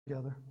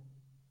together.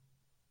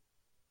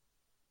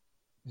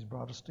 He's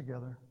brought us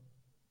together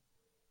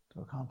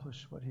to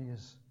accomplish what He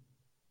has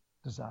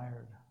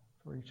desired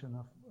for each and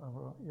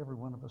every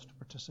one of us to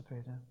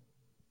participate in.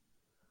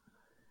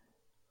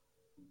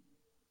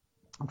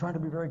 I'm trying to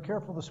be very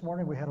careful this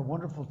morning. We had a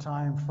wonderful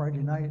time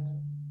Friday night.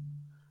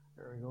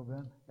 There we go,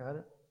 Ben. Got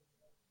it?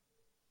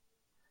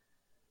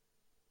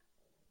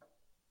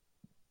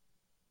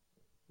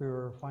 We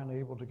were finally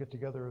able to get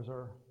together as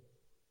our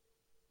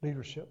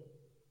leadership.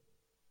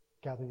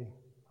 Kathy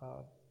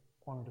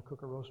wanted to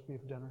cook a roast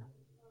beef dinner.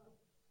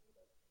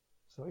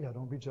 So, yeah,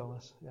 don't be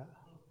jealous. Yeah.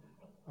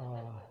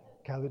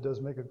 Kathy does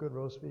make a good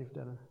roast beef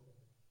dinner.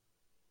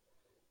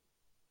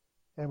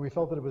 And we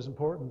felt that it was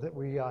important that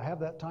we have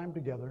that time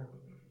together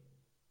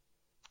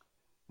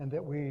and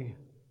that we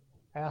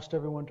asked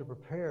everyone to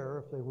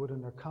prepare, if they would,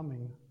 in their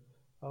coming,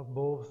 of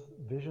both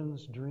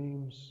visions,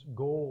 dreams,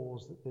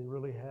 goals that they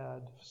really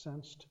had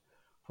sensed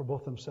for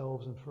both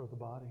themselves and for the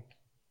body.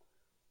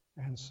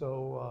 And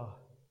so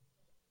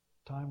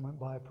time went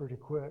by pretty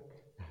quick.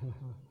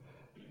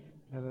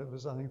 And it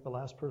was, I think, the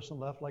last person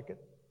left like at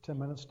 10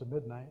 minutes to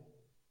midnight.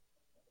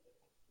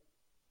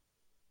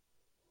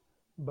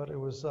 But it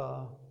was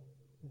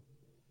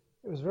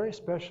very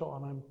special,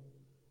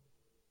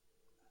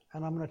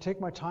 and I'm going to take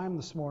my time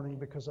this morning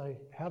because I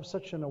have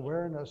such an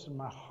awareness in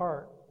my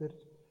heart that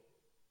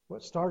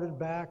what started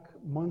back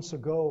months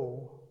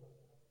ago,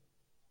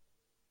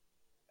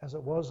 as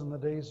it was in the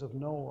days of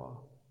Noah,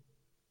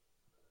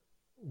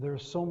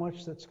 there's so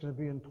much that's going to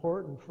be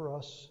important for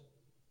us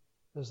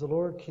as the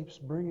Lord keeps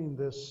bringing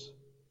this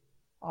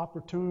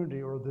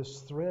opportunity or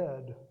this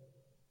thread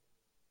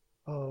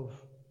of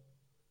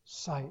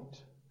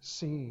sight,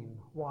 seeing,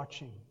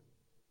 watching,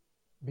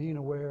 being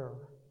aware.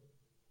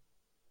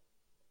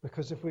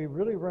 Because if we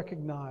really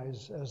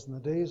recognize, as in the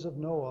days of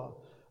Noah,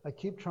 I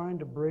keep trying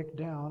to break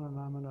down, and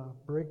I'm going to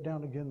break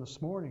down again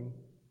this morning,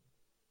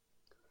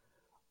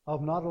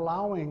 of not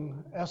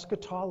allowing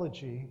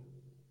eschatology,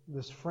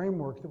 this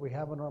framework that we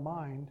have in our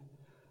mind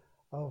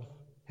of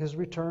His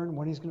return,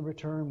 when He's going to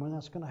return, when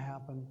that's going to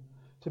happen,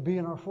 to be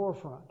in our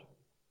forefront.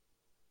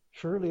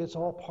 Surely it's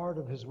all part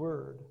of His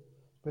Word,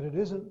 but it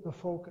isn't the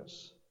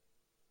focus.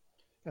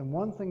 And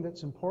one thing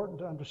that's important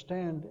to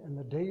understand in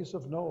the days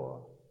of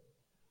Noah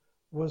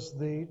was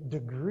the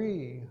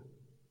degree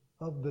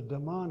of the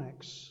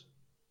demonics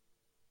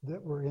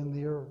that were in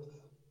the earth.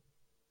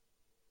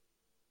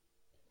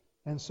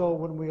 And so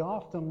when we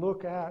often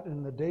look at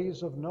in the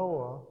days of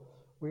Noah,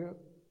 we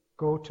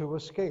go to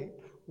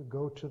escape. We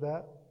go to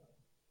that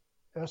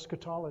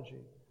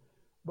eschatology.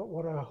 But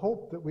what I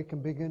hope that we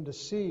can begin to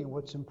see, and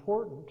what's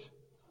important,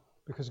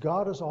 because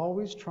God is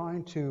always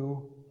trying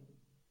to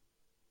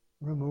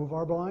remove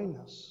our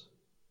blindness.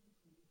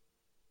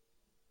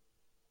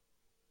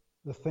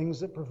 The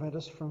things that prevent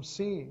us from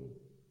seeing.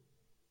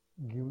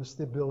 Give us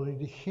the ability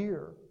to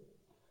hear.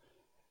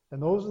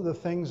 And those are the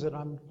things that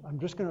I'm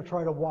just going to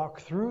try to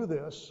walk through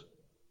this,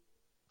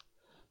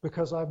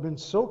 because I've been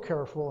so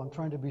careful, I'm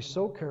trying to be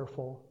so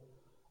careful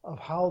of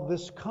how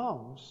this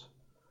comes,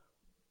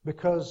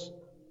 because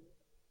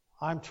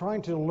I'm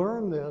trying to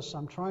learn this,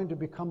 I'm trying to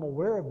become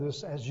aware of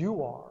this as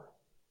you are.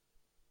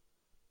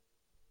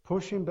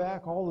 Pushing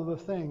back all of the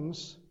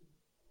things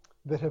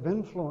that have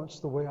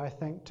influenced the way I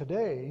think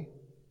today,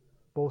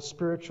 both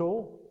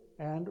spiritual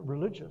and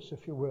religious,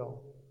 if you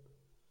will.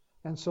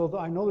 And so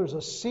I know there's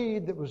a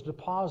seed that was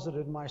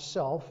deposited in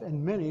myself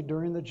and many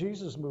during the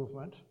Jesus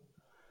movement,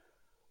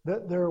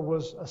 that there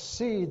was a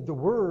seed, the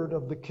word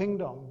of the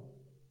kingdom,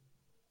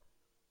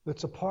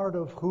 that's a part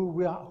of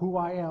who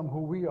I am,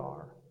 who we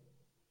are.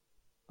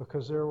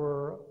 Because there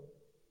were,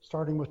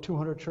 starting with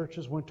 200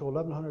 churches, went to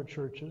 1,100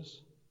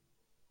 churches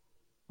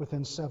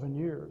within 7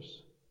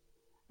 years.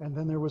 And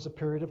then there was a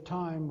period of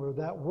time where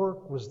that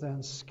work was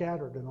then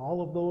scattered, and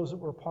all of those that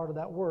were part of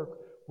that work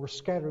were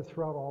scattered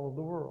throughout all of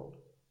the world.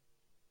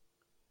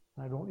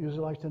 And I don't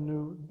usually like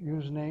to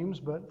use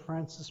names, but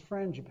Francis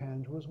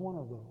Frangipane was one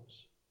of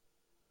those.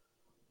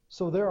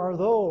 So there are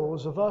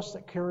those of us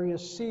that carry a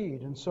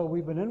seed, and so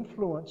we've been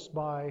influenced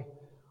by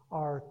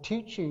our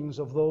teachings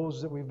of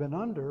those that we've been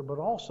under, but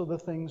also the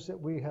things that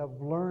we have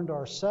learned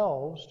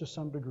ourselves to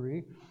some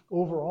degree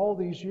over all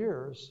these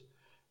years.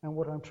 And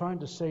what I'm trying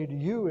to say to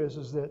you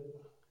is that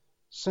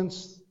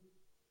since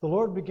the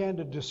Lord began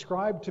to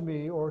describe to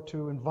me or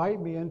to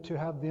invite me in to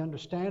have the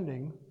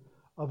understanding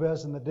of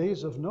as in the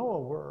days of Noah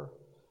were,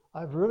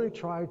 I've really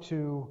tried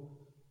to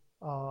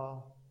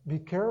be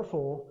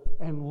careful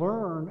and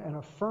learn and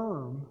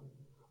affirm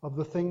of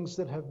the things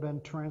that have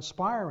been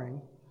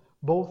transpiring,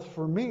 both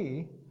for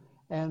me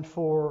and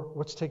for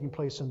what's taking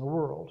place in the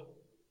world.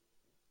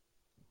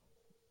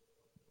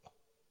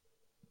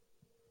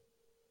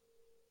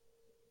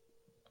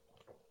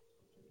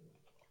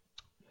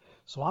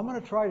 So I'm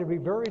going to try to be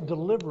very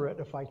deliberate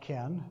if I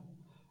can,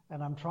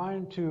 and I'm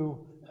trying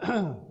to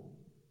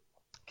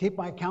keep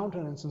my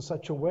countenance in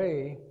such a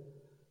way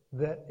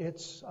that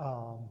it's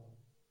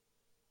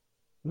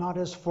not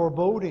as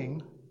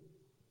foreboding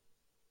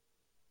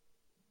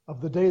of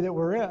the day that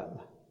we're in.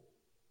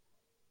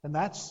 And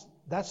that's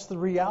That's the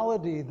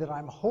reality that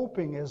I'm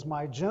hoping is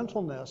my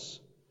gentleness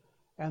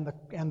and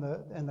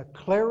the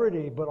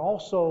clarity, but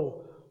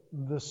also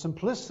the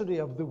simplicity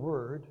of the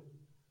Word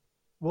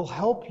will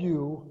help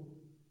you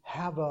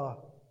have a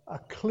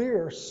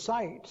clear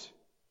sight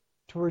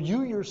to where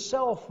you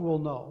yourself will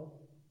know,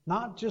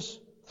 not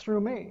just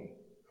through me.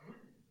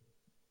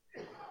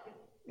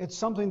 It's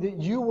something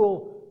that you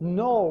will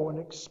know and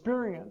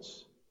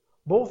experience,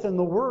 both in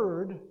the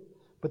Word,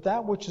 but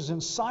that which is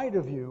inside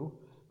of you,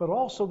 but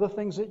also the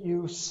things that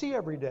you see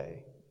every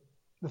day,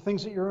 the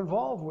things that you're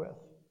involved with.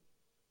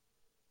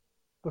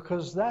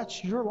 Because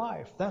that's your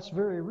life. That's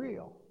very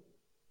real.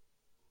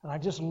 And I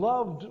just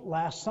loved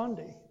last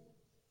Sunday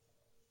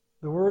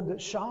the word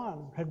that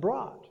Sean had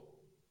brought.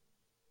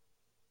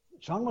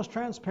 Sean was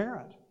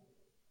transparent.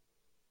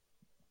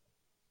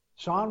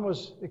 Sean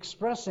was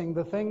expressing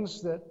the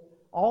things that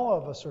all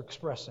of us are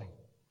expressing.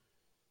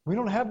 We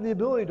don't have the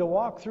ability to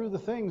walk through the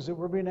things that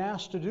we're being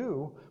asked to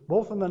do,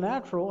 both in the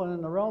natural and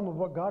in the realm of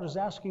what God is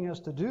asking us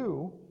to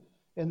do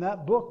in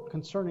that book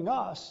concerning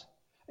us,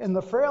 in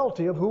the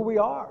frailty of who we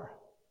are.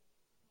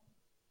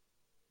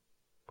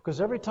 Because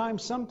every time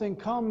something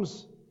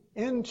comes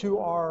into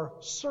our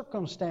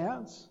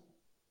circumstance,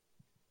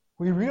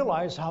 we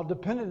realize how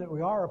dependent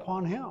we are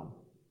upon Him.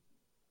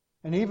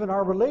 And even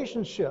our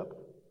relationship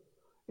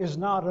is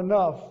not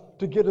enough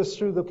to get us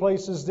through the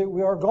places that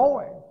we are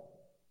going.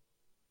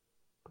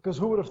 Because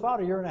who would have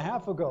thought a year and a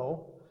half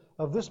ago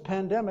of this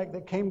pandemic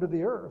that came to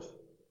the earth?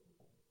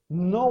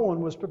 No one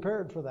was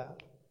prepared for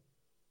that.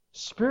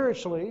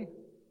 Spiritually,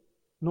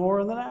 nor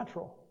in the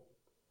natural.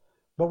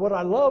 But what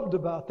I loved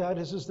about that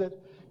is that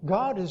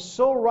God is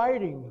so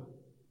writing.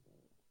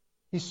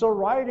 He's so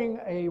writing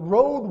a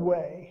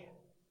roadway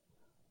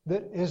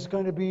that is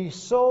going to be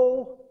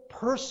so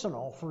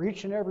personal for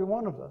each and every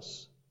one of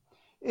us.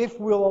 If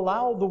we'll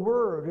allow the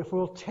Word, if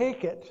we'll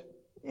take it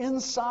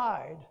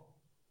inside,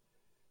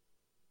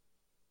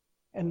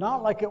 and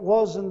not like it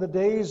was in the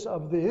days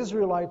of the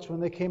Israelites when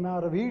they came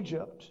out of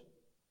Egypt,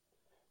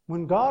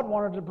 when God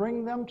wanted to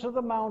bring them to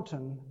the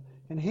mountain,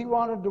 and He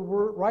wanted to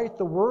write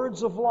the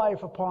words of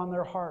life upon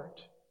their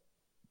heart.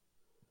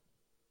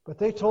 But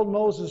they told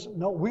Moses,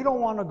 no, we don't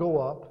want to go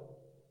up.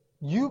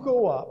 You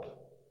go up.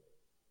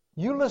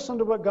 You listen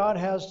to what God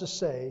has to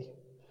say.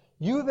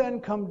 You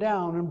then come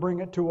down and bring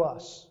it to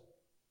us.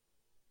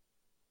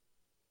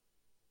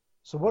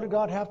 So what did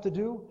God have to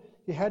do?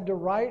 He had to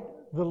write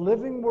the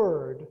living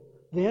Word,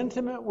 the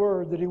intimate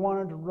Word that He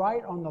wanted to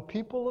write on the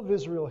people of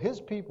Israel, His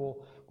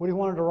people, what He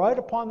wanted to write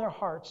upon their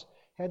hearts,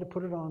 He had to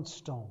put it on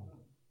stone.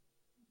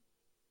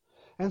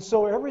 And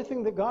so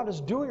everything that God is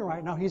doing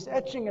right now, He's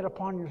etching it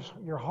upon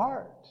your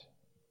heart.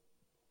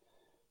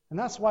 And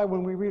that's why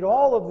when we read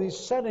all of these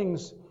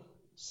settings,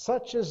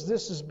 such as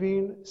this is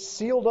being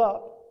sealed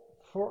up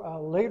for a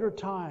later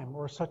time,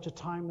 or such a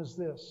time as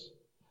this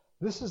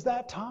is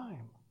that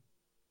time.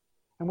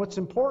 And what's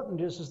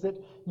important is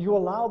that you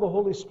allow the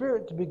Holy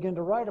Spirit to begin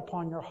to write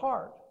upon your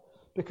heart.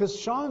 Because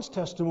Sean's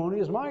testimony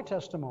is my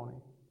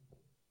testimony.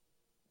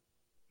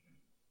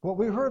 What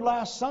we heard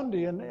last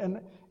Sunday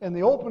and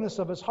the openness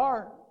of his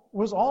heart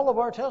was all of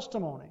our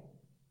testimony.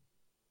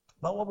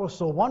 But what was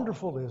so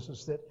wonderful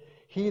is that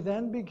he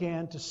then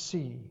began to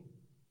see.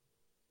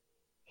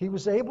 He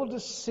was able to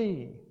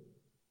see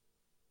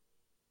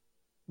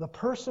the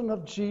person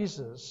of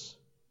Jesus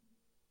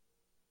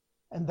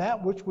and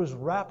that which was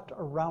wrapped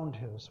around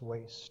his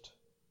waist.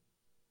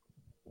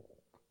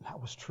 That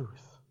was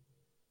truth.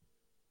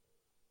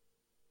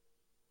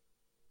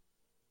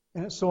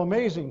 And it's so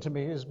amazing to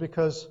me is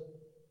because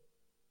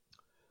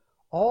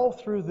all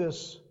through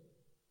this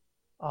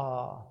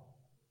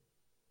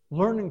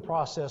learning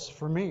process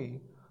for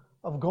me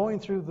of going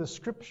through the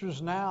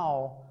scriptures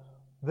now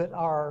that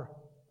are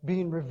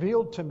being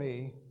revealed to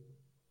me,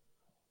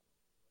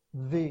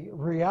 the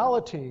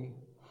reality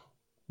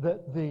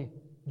that the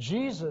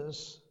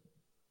Jesus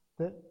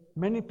that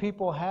many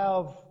people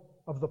have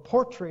of the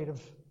portrait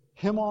of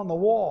him on the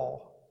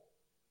wall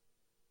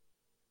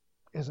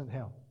isn't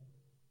him.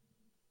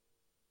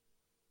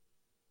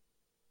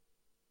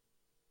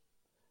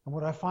 And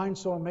what I find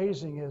so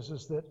amazing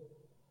is that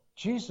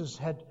Jesus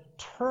had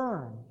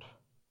turned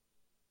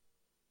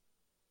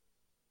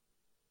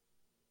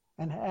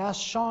and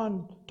asked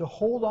Sean to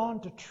hold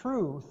on to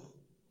truth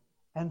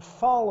and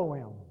follow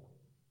him.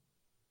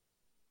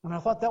 And I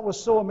thought that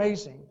was so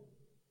amazing,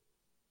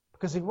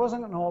 because he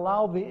wasn't going to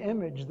allow the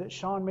image that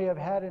Sean may have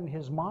had in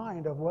his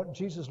mind of what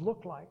Jesus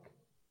looked like,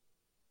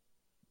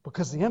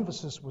 because the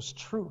emphasis was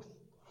truth.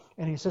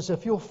 And he says,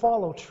 if you'll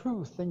follow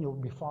truth, then you'll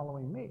be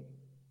following me,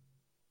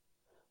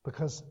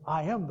 because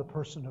I am the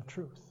person of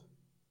truth.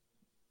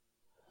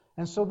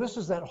 And so this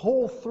is that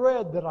whole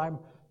thread that I'm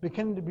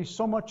beginning to be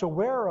so much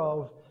aware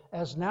of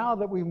as now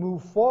that we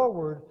move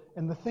forward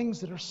and the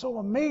things that are so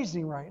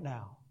amazing right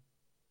now.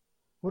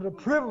 What a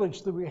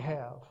privilege that we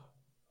have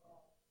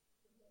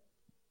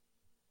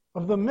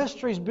of the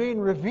mysteries being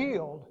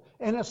revealed.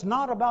 And it's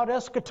not about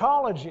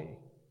eschatology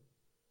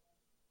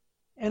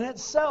in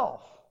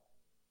itself.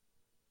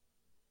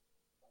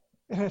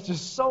 And it's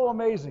just so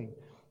amazing.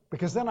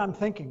 Because then I'm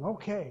thinking,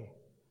 okay,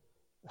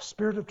 the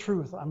Spirit of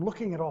truth, I'm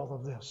looking at all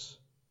of this.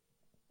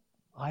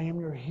 I am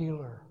your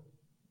healer.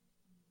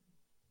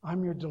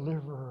 I'm your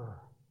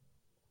deliverer.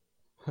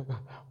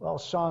 Well,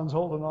 Sean's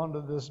holding on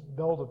to this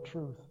belt of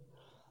truth.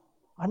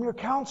 I'm your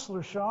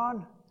counselor,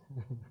 Sean.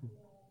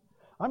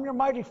 I'm your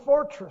mighty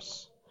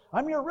fortress.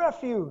 I'm your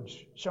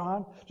refuge,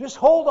 Sean. Just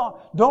hold on.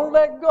 Don't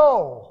let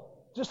go.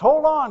 Just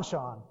hold on,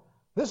 Sean.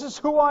 This is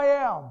who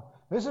I am.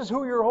 This is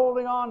who you're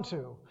holding on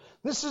to.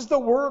 This is the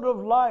word of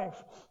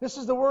life. This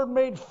is the word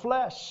made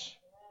flesh.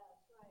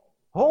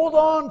 Hold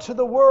on to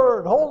the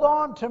word. Hold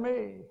on to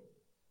me.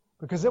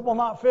 Because it will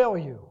not fail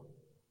you.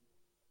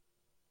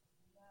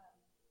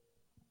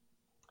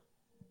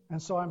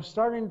 And so I'm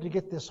starting to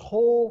get this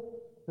whole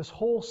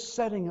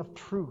setting of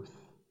truth.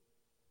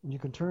 And you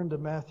can turn to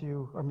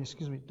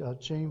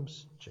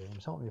James,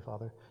 help me,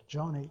 Father.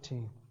 John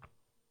 18.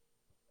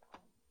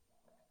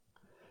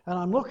 And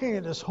I'm looking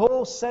at this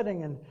whole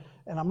setting, and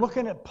I'm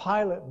looking at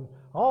Pilate, and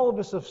all of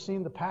us have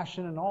seen the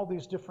Passion in all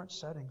these different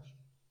settings.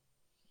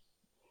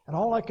 And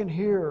all I can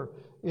hear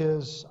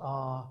is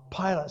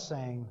Pilate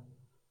saying,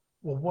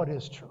 well, what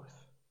is truth?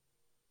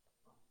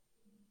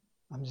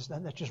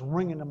 That's just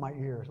ringing in my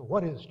ears.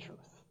 What is truth?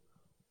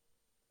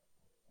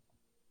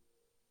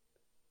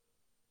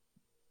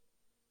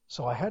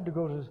 So I had to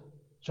go to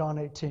John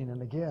 18.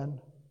 And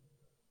again,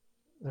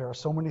 there are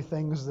so many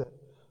things that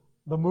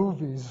the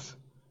movies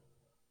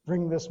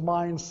bring this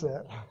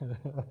mindset.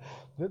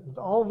 That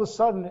all of a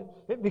sudden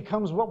it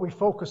becomes what we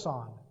focus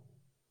on.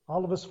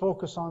 All of us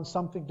focus on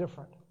something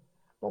different.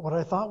 But what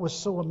I thought was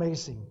so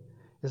amazing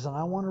is that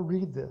I want to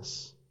read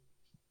this.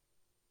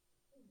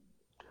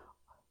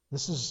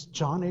 This is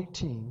John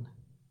 18, and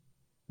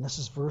this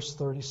is verse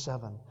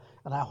 37.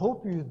 And I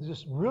hope you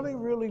just really,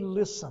 really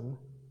listen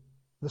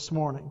this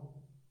morning.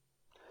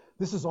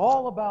 This is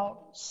all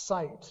about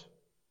sight.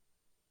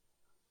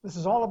 This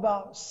is all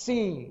about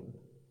seeing.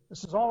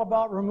 This is all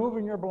about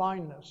removing your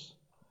blindness.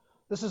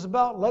 This is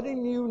about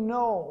letting you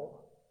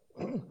know,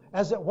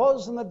 as it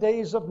was in the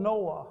days of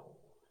Noah,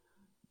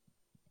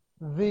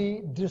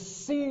 the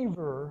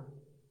deceiver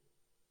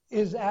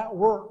is at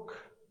work.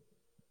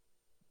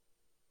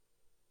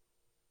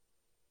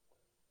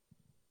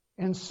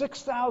 In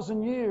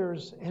 6,000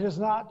 years, it has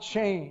not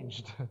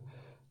changed.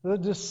 The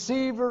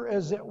deceiver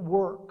is at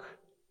work,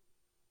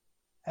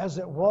 as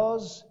it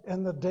was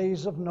in the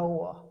days of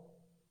Noah.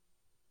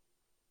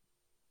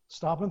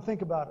 Stop and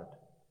think about it.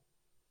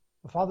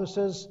 The Father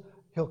says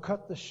He'll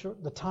cut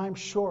the time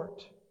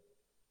short.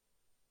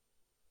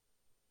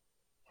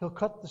 He'll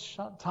cut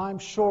the time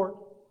short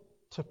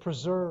to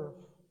preserve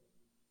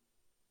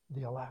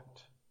the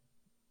elect.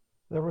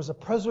 There was a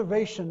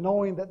preservation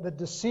knowing that the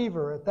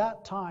deceiver at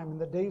that time, in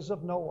the days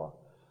of Noah,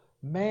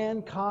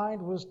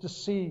 mankind was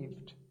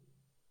deceived.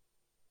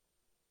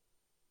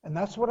 And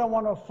that's what I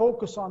want to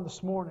focus on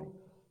this morning.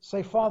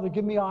 Say, Father,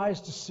 give me eyes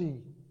to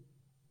see.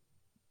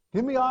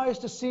 Give me eyes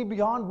to see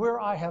beyond where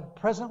I have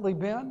presently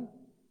been,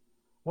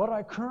 what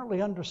I currently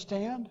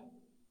understand,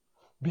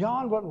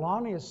 beyond what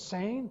Lonnie is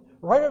saying.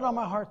 Write it on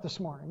my heart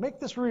this morning. Make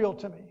this real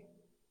to me.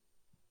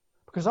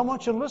 Because I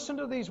want you to listen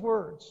to these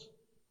words.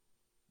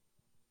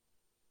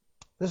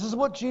 This is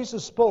what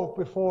Jesus spoke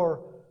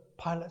before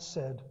Pilate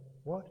said,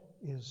 what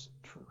is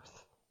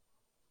truth?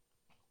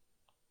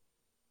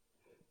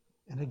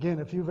 And again,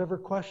 if you've ever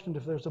questioned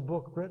if there's a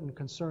book written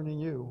concerning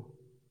you,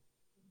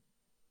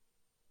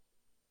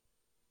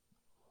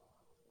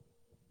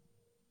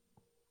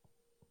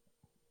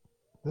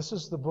 this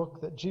is the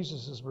book that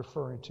Jesus is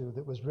referring to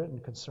that was written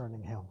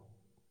concerning Him.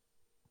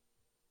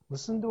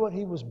 Listen to what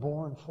He was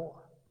born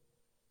for.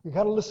 You've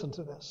got to listen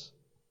to this.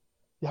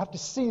 You have to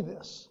see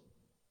this.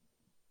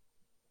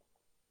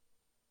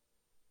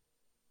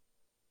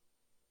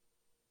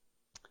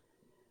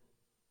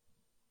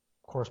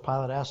 Of course,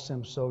 Pilate asked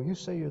him,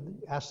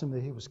 asked him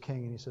that he was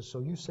king, and he says, so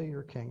you say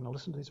you're king. Now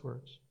listen to these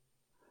words.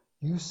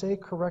 You say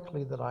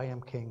correctly that I am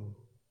king.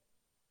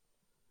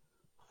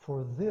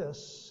 For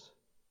this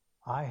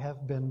I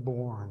have been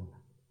born,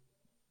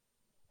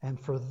 and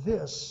for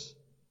this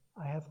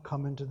I have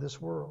come into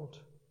this world,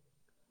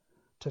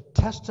 to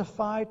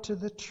testify to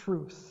the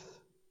truth.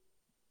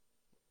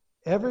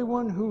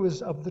 Everyone who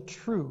is of the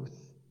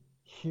truth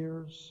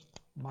hears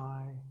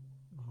my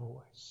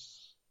voice.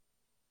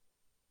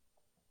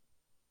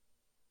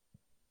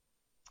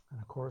 And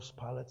of course,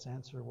 Pilate's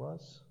answer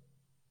was,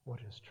 what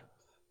is truth?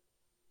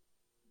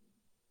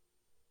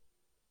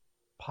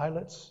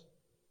 Pilate's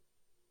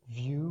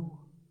view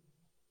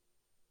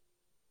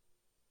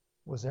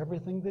was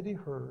everything that he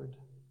heard,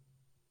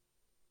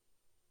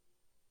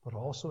 but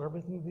also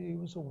everything that he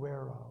was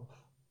aware of.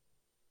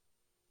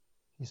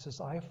 He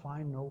says, I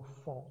find no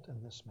fault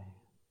in this man.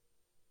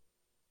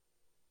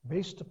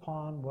 Based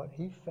upon what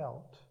he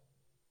felt,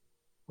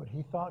 what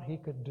he thought he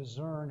could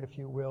discern, if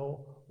you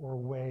will, or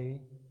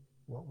weigh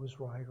what was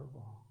right or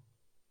wrong.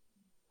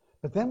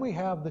 But then we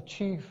have the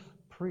chief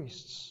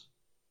priests.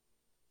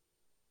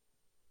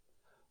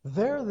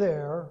 They're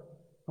there,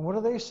 and what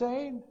are they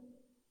saying?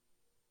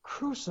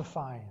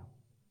 Crucify him.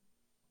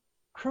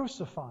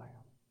 Crucify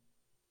him.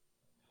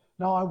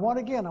 Now, I want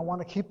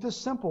to keep this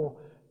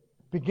simple.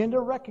 Begin to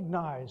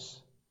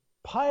recognize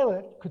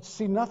Pilate could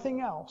see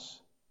nothing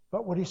else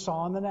but what he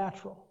saw in the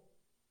natural.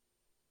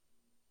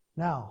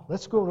 Now,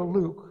 let's go to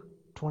Luke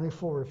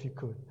 24 if you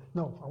could.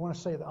 No, I want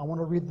to say that. I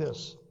want to read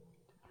this.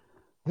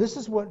 This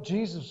is what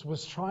Jesus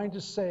was trying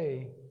to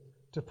say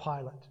to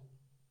Pilate.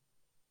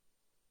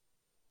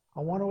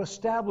 I want to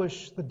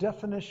establish the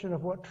definition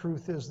of what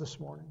truth is this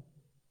morning.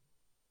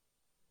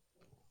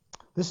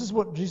 This is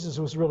what Jesus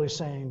was really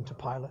saying to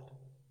Pilate.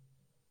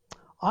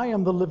 I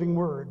am the living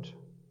word,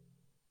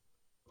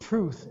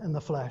 truth in the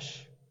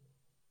flesh,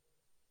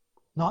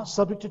 not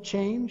subject to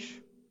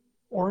change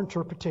or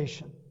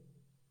interpretation,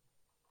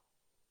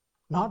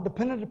 not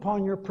dependent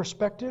upon your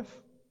perspective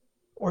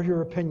or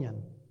your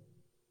opinion.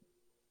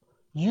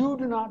 You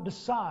do not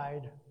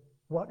decide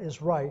what is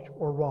right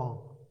or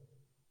wrong.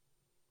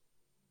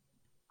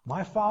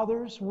 My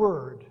Father's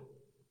word,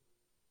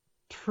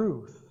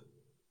 truth,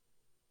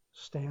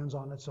 stands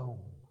on its own.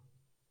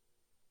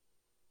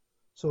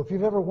 So if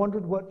you've ever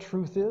wondered what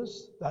truth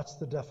is, that's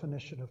the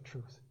definition of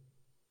truth.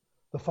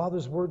 The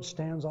Father's word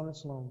stands on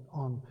its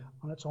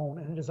own,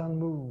 and it is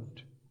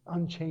unmoved,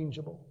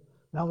 unchangeable.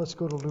 Now let's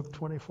go to Luke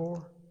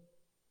 24.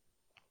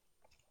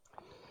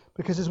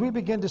 Because as we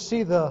begin to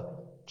see the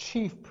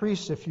chief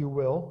priests, if you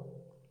will,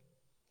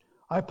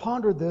 I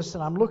pondered this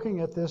and I'm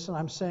looking at this and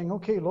I'm saying,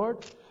 okay,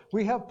 Lord,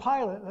 we have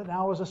Pilate that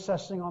now is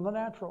assessing on the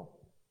natural.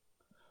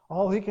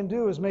 All he can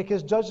do is make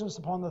his judgments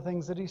upon the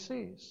things that he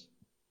sees.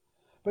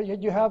 But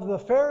yet you have the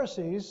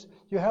Pharisees,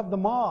 you have the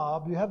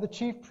mob, you have the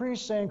chief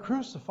priests saying,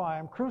 crucify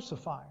him,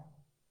 crucify him.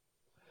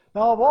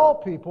 Now, of all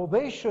people,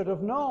 they should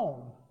have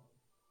known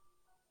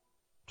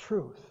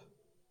truth.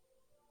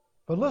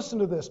 But listen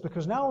to this,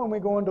 because now when we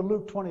go into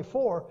Luke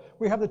 24,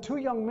 we have the two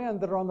young men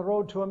that are on the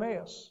road to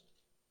Emmaus.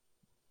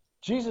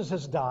 Jesus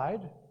has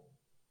died.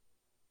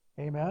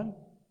 Amen.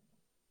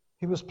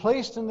 He was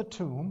placed in the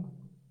tomb,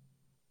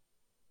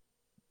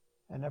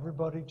 and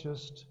everybody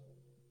just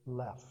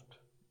left.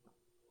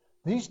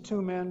 These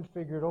two men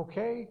figured,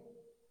 okay,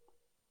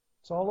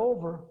 it's all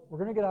over. We're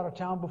going to get out of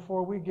town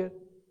before we get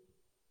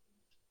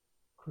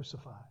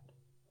crucified.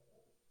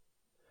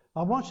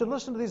 I want you to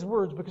listen to these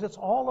words because it's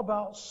all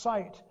about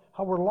sight,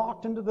 how we're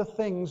locked into the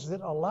things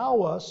that allow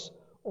us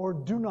or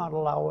do not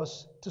allow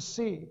us to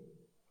see.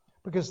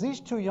 Because these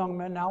two young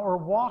men now are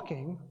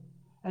walking,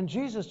 and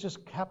Jesus just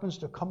happens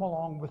to come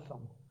along with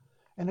them.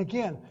 And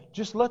again,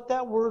 just let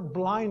that word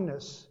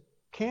blindness,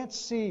 can't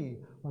see,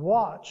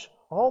 watch,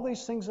 all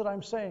these things that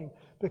I'm saying,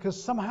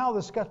 because somehow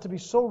this got to be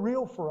so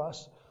real for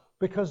us,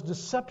 because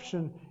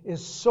deception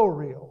is so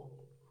real.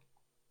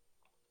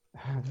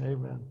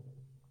 Amen.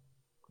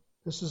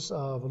 This is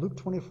Luke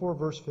 24,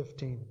 verse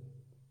 15.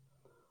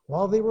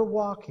 While they were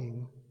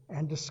walking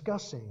and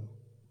discussing,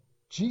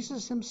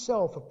 Jesus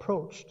himself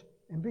approached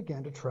and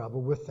began to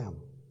travel with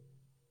them.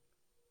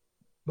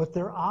 But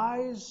their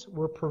eyes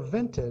were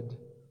prevented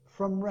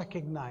from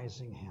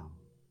recognizing him.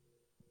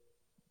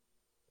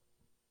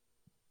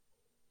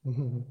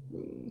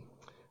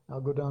 I'll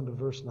go down to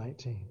verse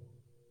 19.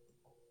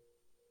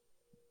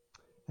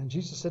 And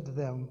Jesus said to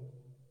them,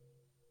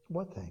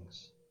 what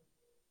things?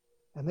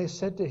 And they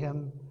said to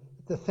him,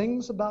 the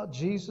things about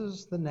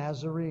Jesus the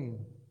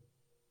Nazarene,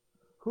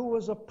 who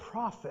was a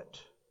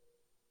prophet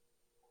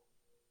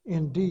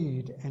in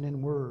deed and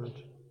in word,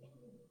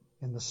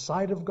 in the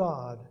sight of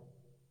God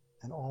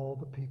and all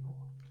the people.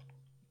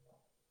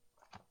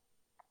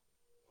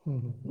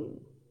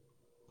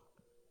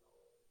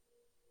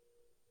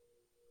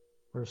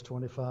 Verse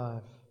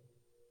 25.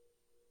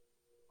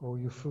 O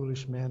you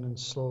foolish men and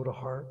slow to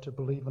heart to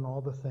believe in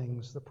all the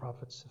things the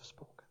prophets have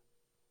spoken.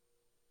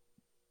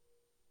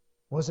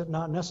 Was it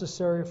not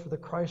necessary for the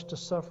Christ to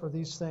suffer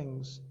these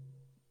things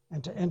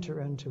and to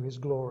enter into his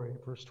glory?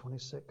 Verse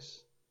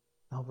 26.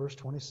 Now verse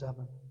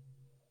 27.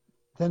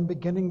 Then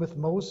beginning with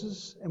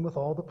Moses and with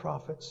all the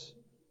prophets,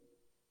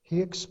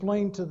 he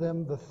explained to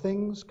them the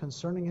things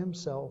concerning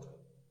himself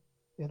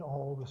in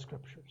all the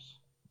scriptures.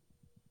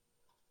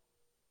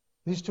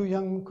 These two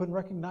young men couldn't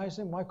recognize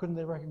him. Why couldn't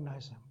they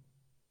recognize him?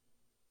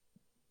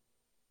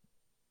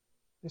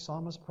 They saw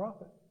him as a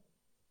prophet.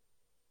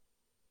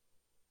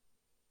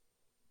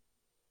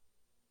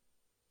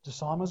 Just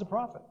saw him as a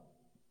prophet.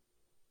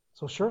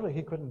 So surely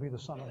he couldn't be the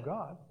Son of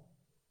God,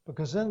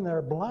 because in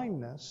their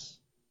blindness,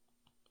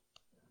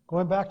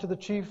 going back to the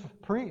chief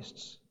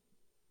priests,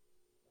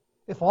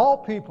 if all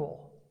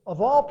people,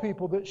 of all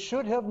people that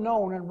should have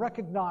known and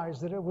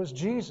recognized that it was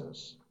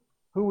Jesus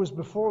who was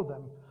before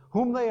them,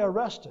 whom they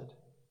arrested,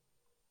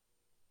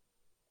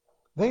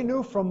 they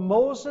knew from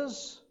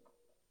Moses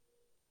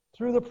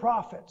through the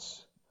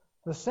prophets,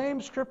 the same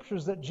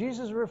scriptures that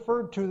Jesus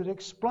referred to that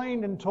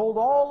explained and told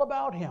all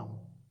about him.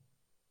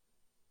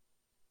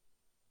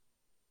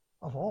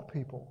 Of all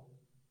people,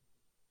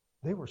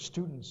 they were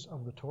students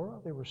of the Torah.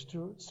 They were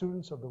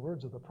students of the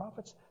words of the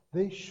prophets.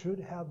 They should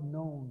have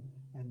known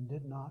and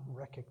did not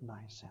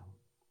recognize him.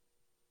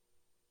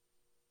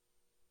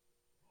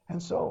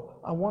 And so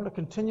I want to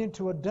continue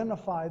to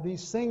identify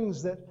these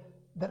things that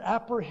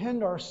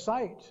apprehend our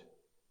sight.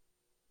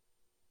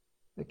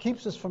 It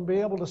keeps us from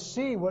being able to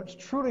see what's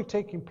truly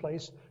taking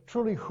place,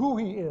 truly who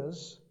He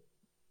is.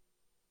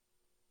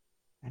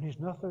 And He's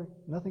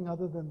nothing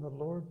other than the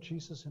Lord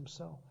Jesus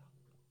Himself.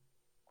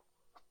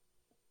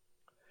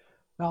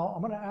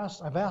 Now,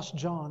 I've asked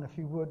John if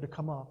he would to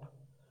come up.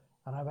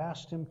 And I've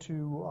asked him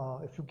to,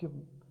 if you give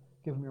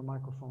him your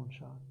microphone,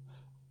 Sean.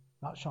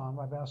 Not Sean,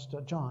 I've asked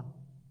John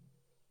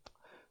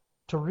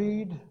to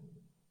read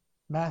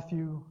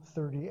Matthew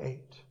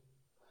 38.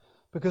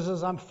 Because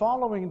as I'm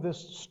following this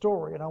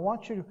story, and I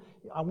want you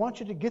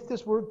to get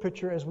this word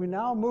picture as we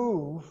now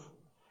move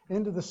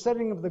into the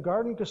setting of the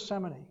Garden of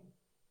Gethsemane.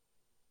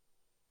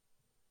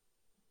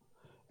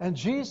 And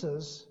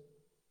Jesus,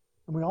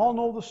 and we all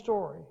know the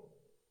story,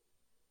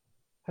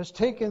 has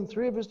taken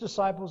 3 of His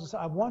disciples and said,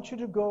 I want you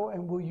to go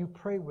and will you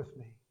pray with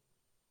me?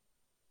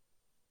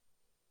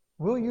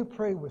 Will you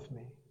pray with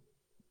me?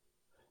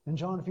 And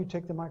John, if you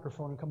take the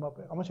microphone and come up,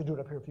 I want you to do it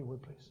up here if you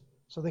would, please,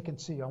 so they can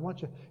see you. I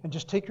want you, and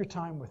just take your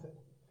time with it.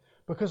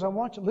 Because I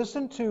want you,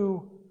 listen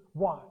to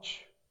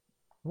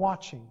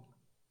watching.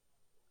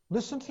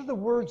 Listen to the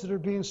words that are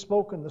being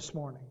spoken this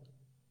morning.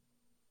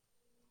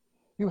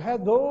 You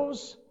had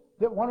those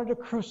that wanted to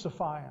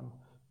crucify Him.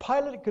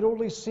 Pilate could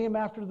only see Him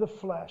after the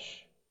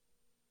flesh.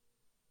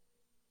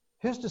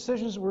 His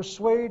decisions were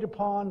swayed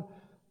upon,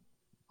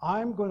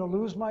 I'm going to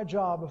lose my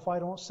job if I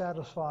don't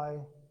satisfy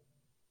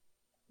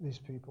these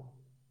people.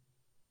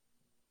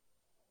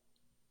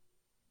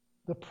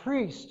 The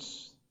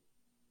priests,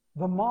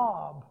 the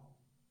mob,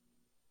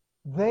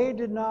 they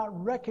did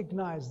not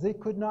recognize, they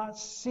could not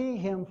see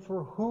Him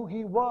for who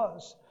He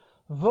was,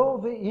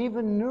 though they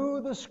even knew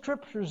the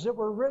scriptures that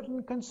were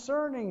written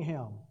concerning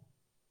Him.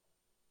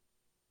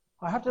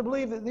 I have to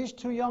believe that these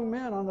 2 young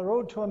men on the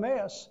road to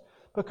Emmaus,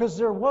 because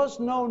there was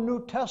no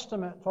New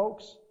Testament,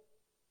 folks.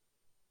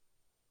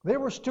 They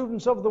were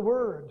students of the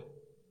Word.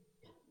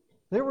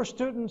 They were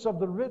students of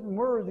the written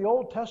Word, the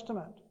Old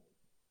Testament.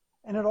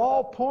 And it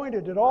all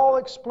pointed, it all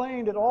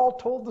explained, it all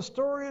told the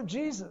story of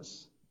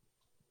Jesus.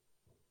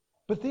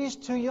 But these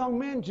 2 young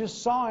men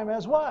just saw Him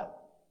as what?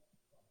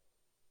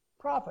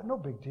 Prophet. No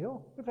big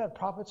deal. We've had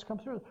prophets come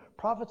through.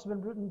 Prophets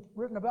have been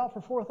written about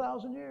for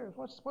 4,000 years.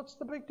 What's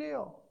the big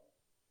deal?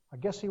 I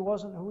guess He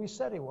wasn't who He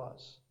said He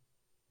was.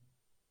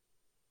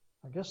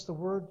 I guess the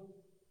word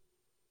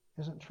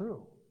isn't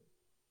true.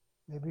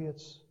 Maybe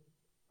it's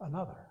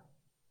another.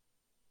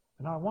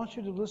 And I want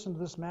you to listen to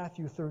this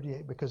Matthew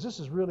 38 because this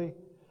is really,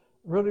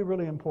 really,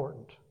 really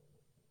important.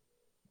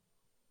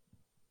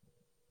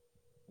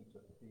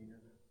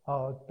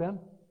 Ben?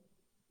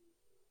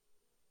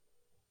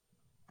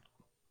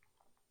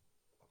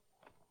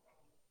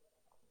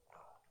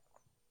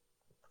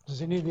 Does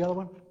he need the other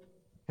one?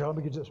 Here, let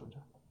me get this one.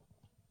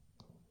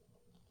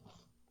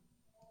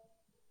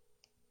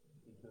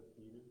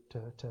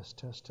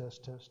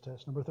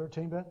 Test. Number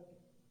 13, Ben?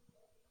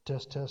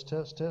 Test. A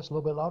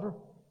little bit louder.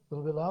 A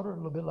little bit louder.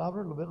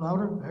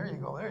 There you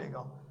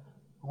go.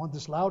 I want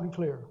this loud and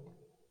clear.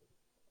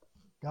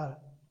 Got it.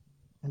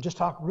 And just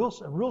talk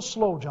real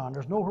slow, John.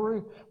 There's no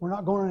hurry. We're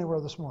not going anywhere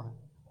this morning.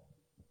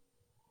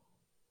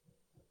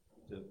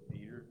 To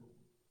Peter,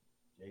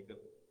 Jacob,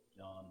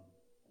 John,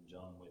 and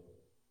John with him.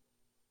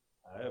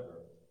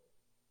 However,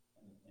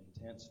 an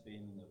intense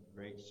feeling of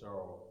great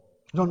sorrow.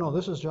 No,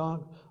 this is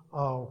John.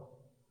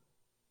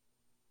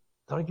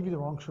 Did I give you the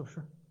wrong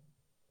scripture?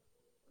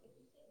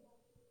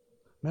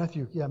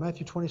 Matthew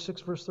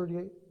 26, verse 38.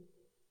 38,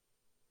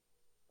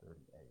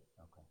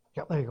 okay.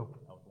 Yeah, there you go.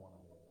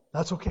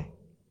 That's okay.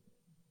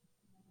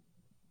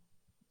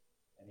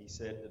 And He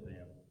said to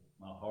them,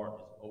 my heart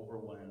is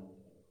overwhelmed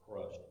and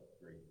crushed with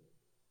grief.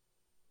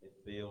 It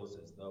feels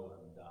as though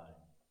I'm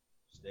dying.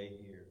 Stay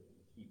here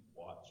and keep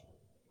watch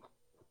with me.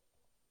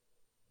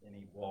 Then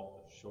He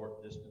walked a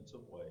short distance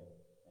away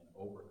and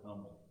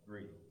overcome with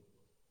grief,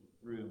 He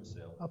threw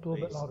Himself up a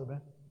little bit louder,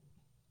 Ben.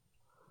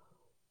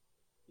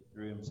 He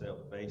threw Himself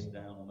face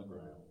down on the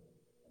ground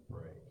and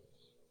prayed,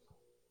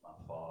 my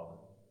Father,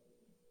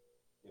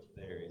 if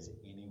there is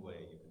any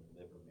way You can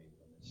deliver me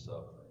from this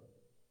suffering,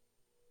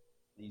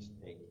 please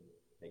take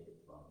it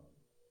from me.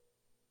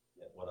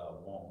 Yet what I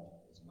want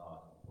is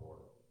not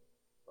important,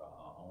 for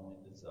I only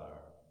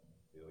desire to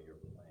fulfill Your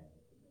plan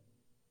for me.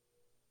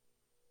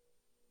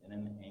 And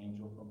an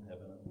angel from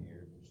heaven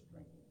appeared to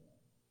strengthen him.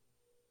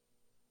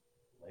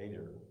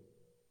 Later,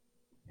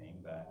 He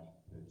came back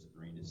to His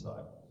 3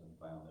 disciples and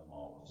found them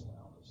all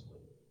sound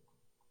asleep.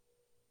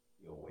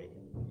 He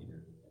awakened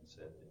Peter and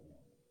said to him,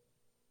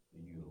 do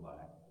you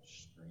lack the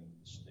strength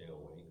to stay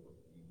awake with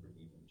me for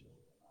even just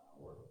an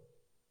hour?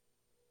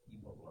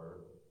 Keep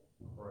alert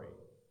and pray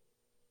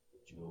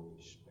that you will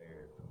be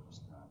spared from this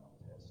time of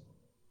testing.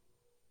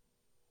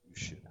 You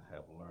should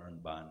have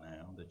learned by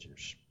now that your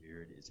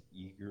spirit is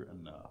eager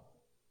enough,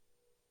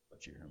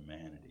 but your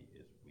humanity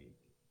is weak.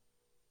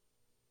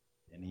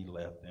 Then He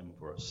left them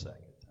for a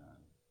second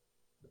time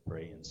to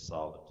pray in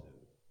solitude.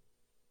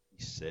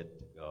 He said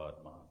to God,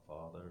 my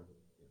Father,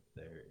 if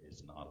there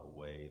is not a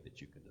way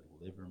that You can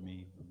deliver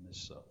me from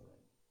this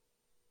suffering,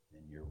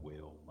 then Your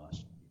will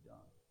must be done.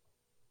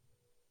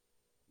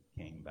 He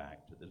came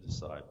back to the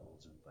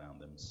disciples and found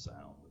them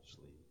sound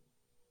asleep,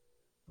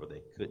 for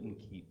they couldn't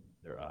keep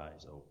their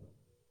eyes open.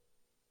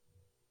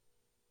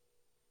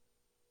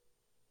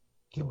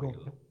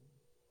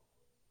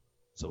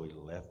 So he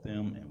left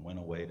them and went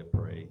away to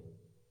pray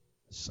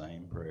the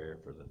same prayer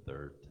for the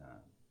third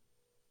time.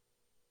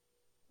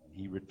 When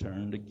he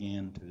returned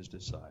again to his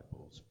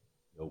disciples,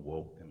 he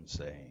awoke them,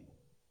 saying,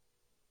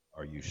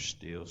 "Are you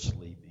still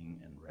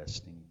sleeping and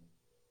resting?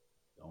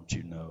 Don't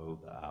you know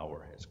the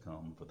hour has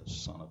come for the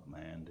Son of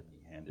Man to be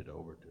handed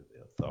over to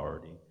the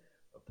authority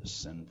of the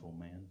sinful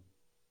men?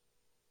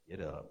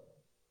 Get up,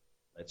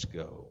 let's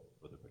go,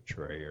 for the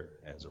betrayer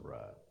has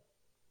arrived."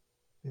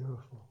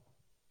 Beautiful.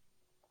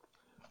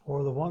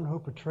 "Or the one who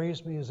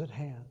betrays me is at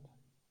hand."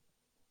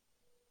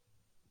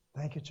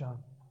 Thank you,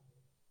 John.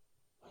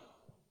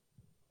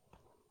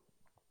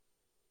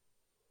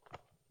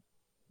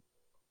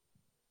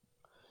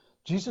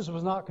 Jesus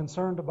was not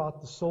concerned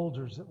about the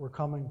soldiers that were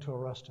coming to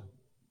arrest him.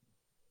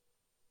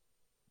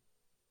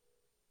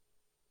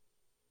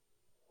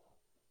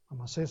 I'm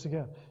going to say this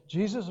again.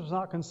 Jesus was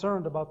not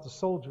concerned about the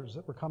soldiers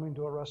that were coming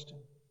to arrest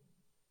him,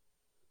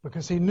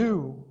 because he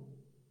knew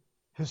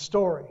his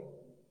story.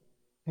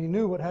 He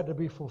knew what had to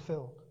be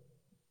fulfilled.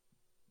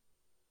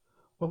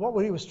 But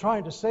what he was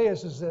trying to say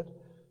is that,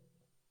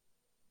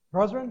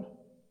 brethren,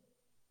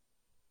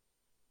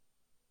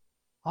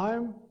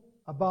 I'm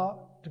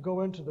about to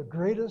go into the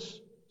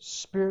greatest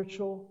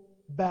spiritual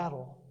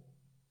battle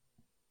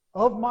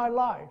of my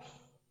life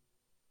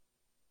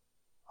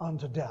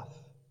unto death.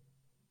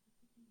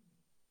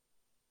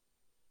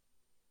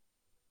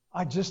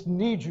 I just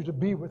need you to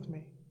be with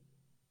me.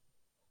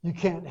 You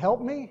can't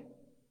help me,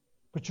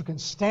 but you can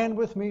stand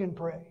with me and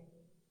pray.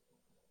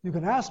 You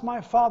can ask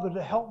my Father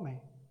to help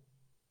me,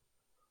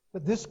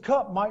 that this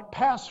cup might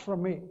pass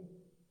from me.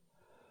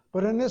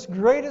 But in this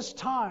greatest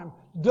time,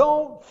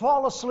 don't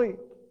fall asleep.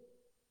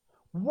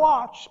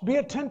 Watch, be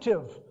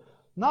attentive,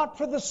 not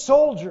for the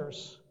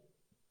soldiers,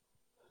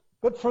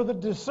 but for the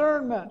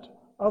discernment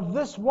of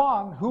this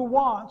one who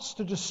wants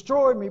to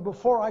destroy me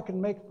before I can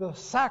make the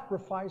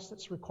sacrifice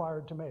that's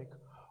required to make,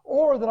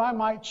 or that I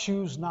might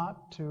choose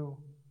not to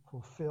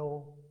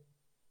fulfill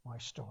my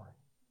story.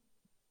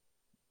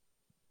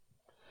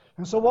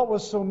 And so what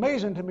was so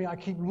amazing to me, I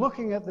keep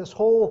looking at this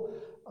whole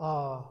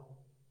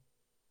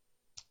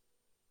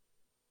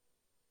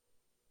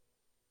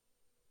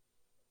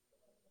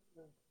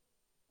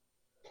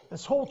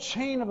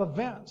chain of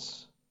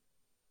events,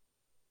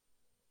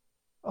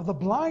 of the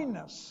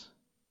blindness,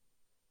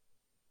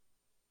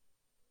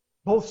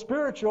 both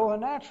spiritual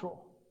and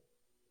natural.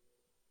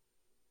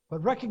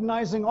 But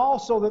recognizing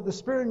also that the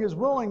spirit is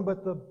willing,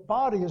 but the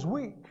body is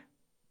weak.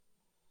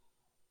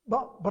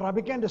 But I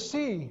began to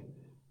see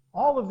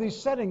all of these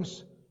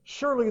settings,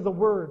 surely the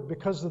Word,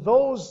 because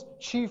those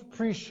chief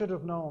priests should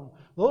have known.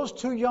 Those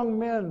two young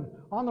men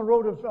on the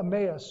road of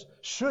Emmaus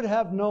should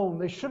have known.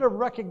 They should have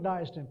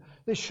recognized him.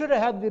 They should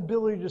have had the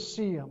ability to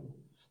see him.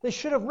 They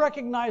should have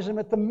recognized him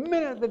at the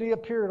minute that he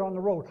appeared on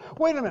the road.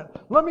 Wait a minute.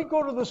 Let me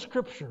go to the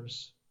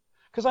Scriptures.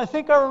 Because I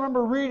think I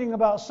remember reading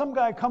about some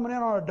guy coming in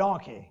on a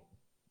donkey.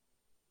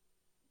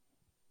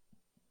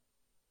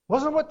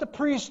 Wasn't what the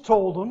priest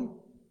told them.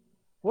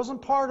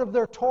 Wasn't part of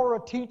their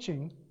Torah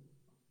teaching.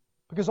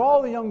 Because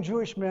all the young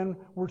Jewish men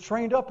were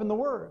trained up in the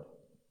Word.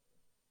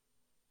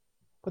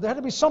 But there had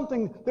to be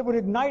something that would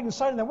ignite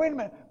inside of them. Wait a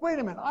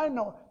minute, I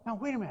know. Now,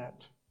 wait a minute.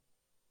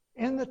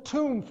 In the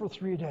tomb for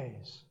 3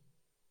 days.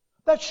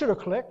 That should have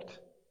clicked.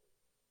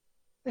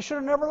 They should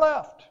have never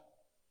left.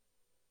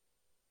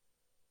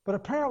 But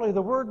apparently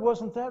the Word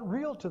wasn't that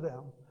real to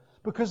them,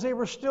 because they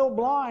were still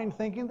blind,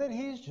 thinking that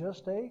he's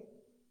just a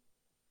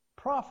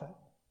prophet.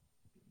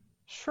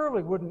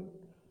 Surely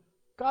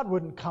God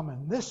wouldn't come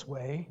in this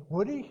way,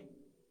 would he?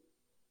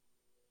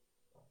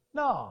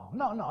 No.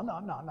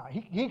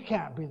 He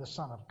can't be the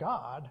Son of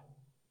God.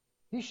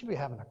 He should be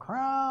having a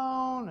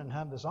crown and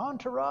have this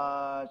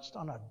entourage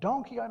on a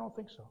donkey. I don't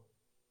think so.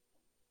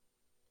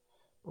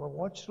 What I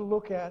want you to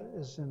look at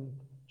is in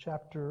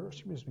chapter,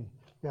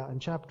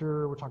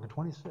 we're talking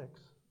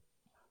 26.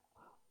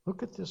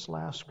 Look at this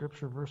last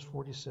scripture, verse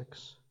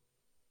 46.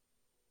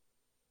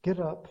 Get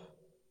up,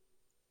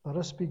 let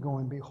us be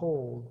going.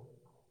 Behold,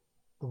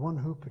 the one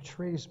who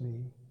betrays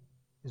me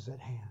is at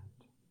hand.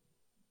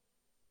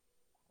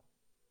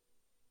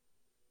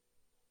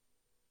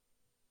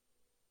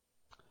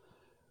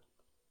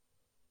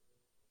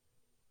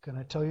 Can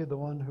I tell you, the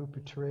one who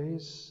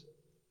betrays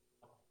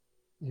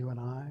you and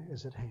I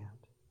is at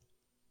hand?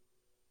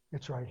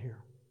 It's right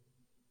here.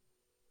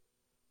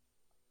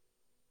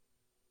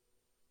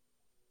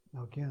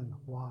 Now again,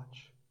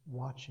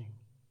 watching,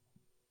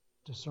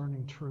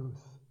 discerning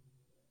truth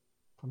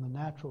from the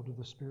natural to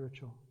the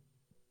spiritual.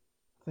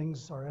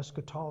 Things are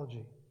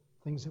eschatology,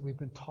 things that we've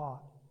been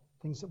taught,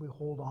 things that we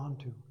hold on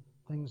to,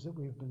 things that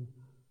we've been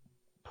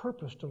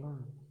purposed to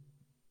learn.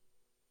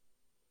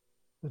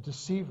 The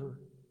deceiver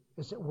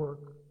is at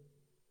work.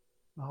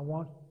 Now I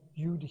want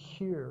you to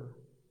hear,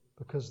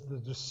 because the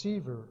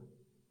deceiver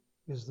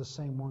is the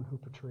same one who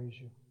betrays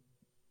you.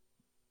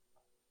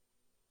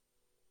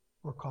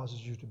 or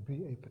causes you to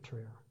be a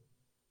betrayer.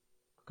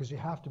 Because you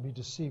have to be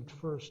deceived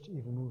first to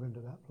even move into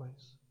that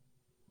place.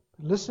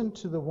 Listen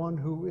to the one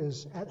who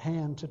is at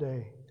hand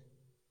today.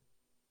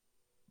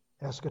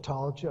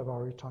 Eschatology, I've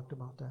already talked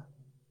about that.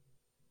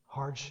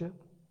 Hardship,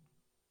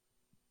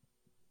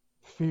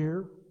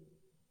 fear,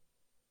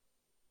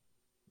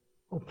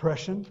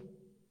 oppression,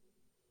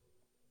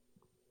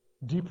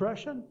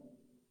 depression.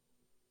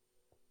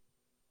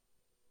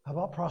 How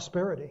about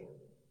prosperity?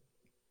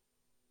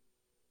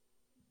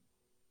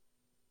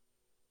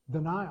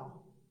 Denial.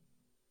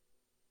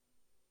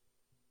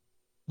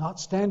 Not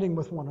standing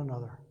with one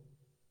another.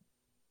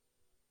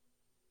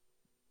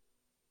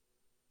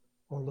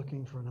 Or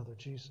looking for another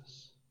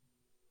Jesus.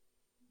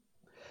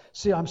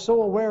 See, I'm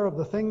so aware of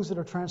the things that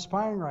are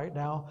transpiring right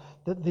now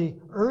that the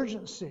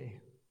urgency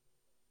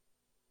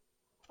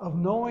of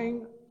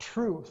knowing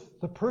truth,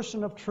 the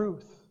person of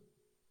truth,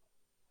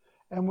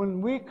 and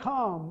when we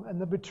come and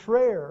the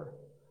betrayer,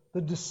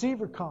 the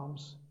deceiver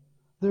comes,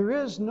 there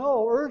is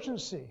no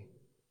urgency.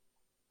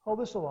 Oh,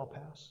 this will all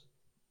pass.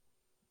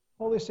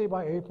 Oh, they say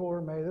by April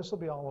or May, this will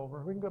be all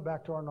over. We can go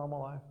back to our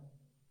normal life.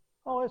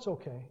 Oh, it's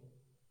okay.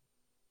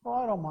 Oh,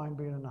 I don't mind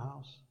being in the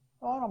house.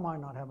 Oh, I don't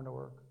mind not having to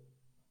work.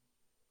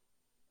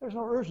 There's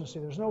no urgency.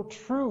 There's no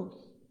truth.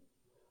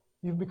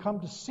 You've become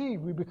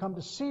deceived. We become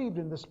deceived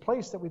in this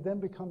place that we then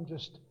become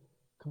just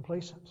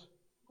complacent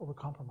over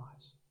compromise.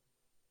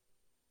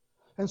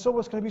 And so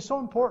what's going to be so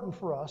important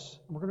for us,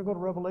 and we're going to go to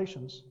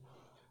Revelations,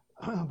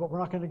 but we're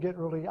not going to get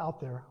really out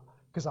there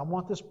because I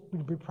want this to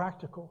be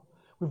practical.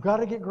 We've got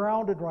to get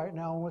grounded right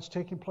now in what's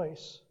taking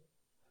place.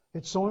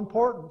 It's so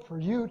important for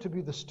you to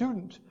be the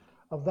student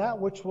of that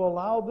which will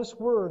allow this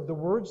word, the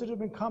words that have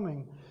been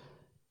coming,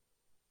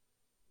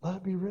 let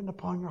it be written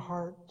upon your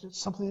heart. It's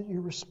something that you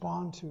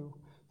respond to,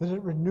 that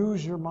it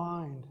renews your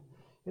mind.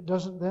 It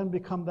doesn't then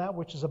become that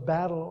which is a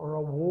battle or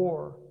a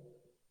war,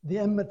 the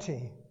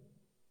enmity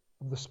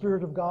of the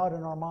Spirit of God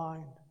in our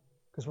mind.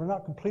 Because we're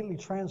not completely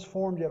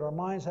transformed yet. Our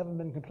minds haven't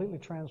been completely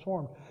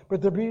transformed.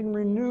 But they're being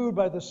renewed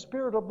by the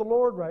Spirit of the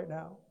Lord right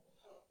now.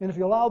 And if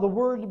you allow the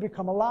Word to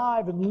become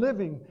alive and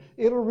living,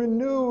 it'll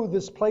renew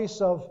this place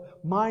of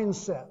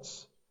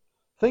mindsets.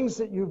 Things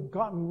that you've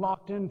gotten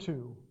locked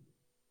into.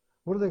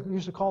 What do they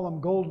used to call them?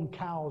 Golden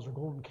cows or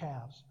golden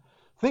calves.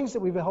 Things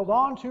that we've held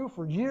on to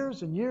for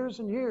years and years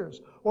and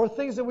years. Or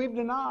things that we've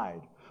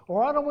denied.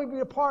 Or I don't want to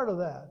be a part of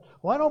that.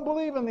 Well, I don't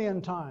believe in the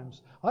end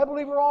times. I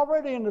believe we're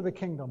already into the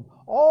kingdom.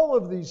 All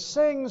of these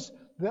things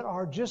that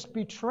are just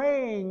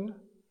betraying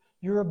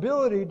your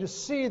ability to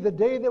see the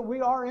day that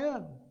we are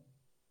in.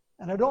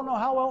 And I don't know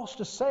how else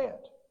to say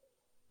it.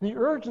 The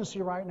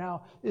urgency right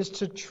now is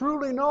to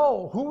truly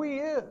know who He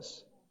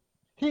is.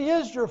 He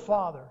is your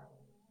Father.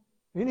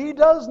 And He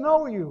does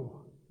know you.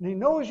 And He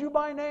knows you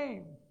by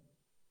name.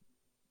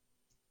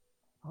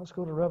 Let's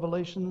go to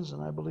Revelations,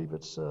 and I believe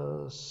it's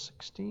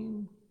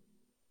 16.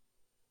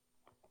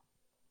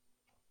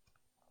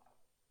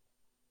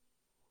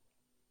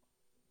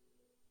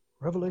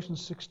 Revelation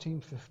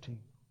 16:15.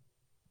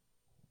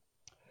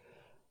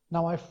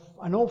 Now,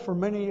 I know for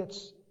many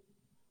it's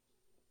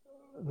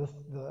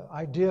the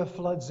idea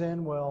floods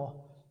in,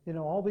 well, you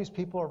know, all these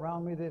people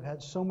around me, they've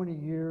had so many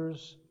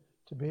years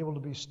to be able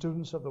to be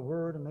students of the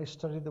Word, and they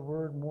study the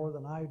Word more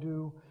than I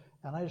do,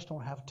 and I just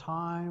don't have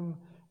time.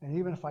 And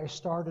even if I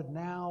started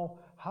now,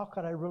 how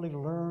could I really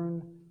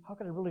learn? How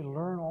could I really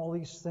learn all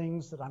these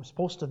things that I'm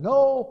supposed to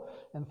know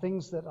and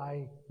things that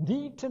I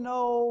need to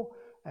know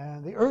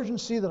and the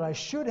urgency that I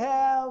should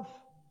have?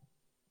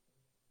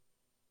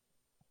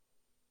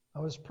 I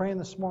was praying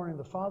this morning,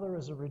 the Father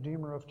is a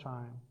redeemer of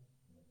time.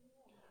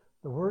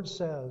 The Word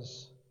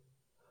says,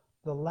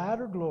 the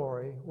latter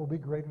glory will be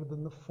greater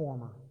than the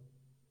former.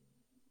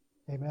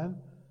 Amen?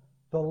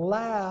 The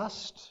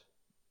last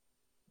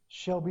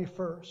shall be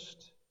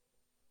first.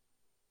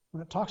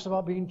 When it talks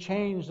about being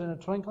changed in a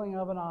twinkling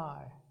of an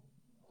eye,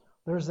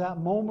 there's that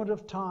moment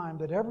of time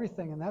that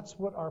everything, and that's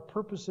what our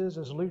purpose is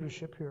as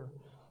leadership here,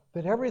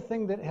 that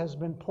everything that has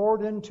been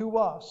poured into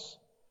us,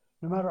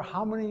 no matter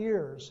how many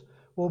years,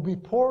 will be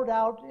poured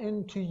out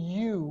into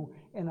you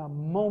in a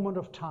moment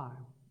of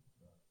time.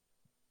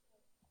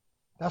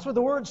 That's what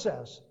the Word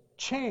says.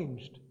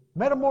 Changed.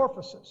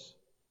 Metamorphosis.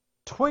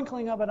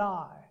 Twinkling of an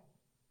eye.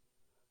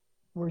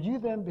 Where you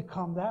then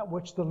become that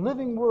which the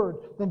living Word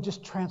then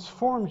just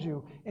transforms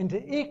you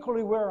into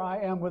equally where I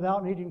am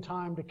without needing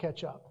time to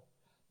catch up.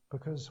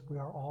 Because we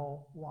are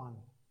all one.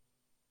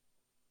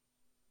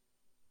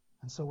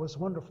 And so what's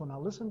wonderful, now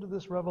listen to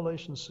this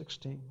Revelation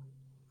 16.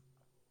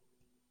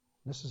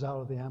 This is out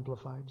of the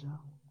Amplified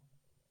now.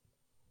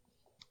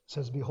 It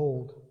says,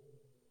 behold,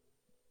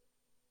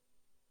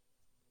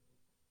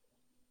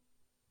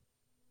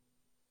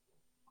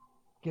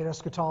 get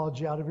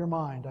eschatology out of your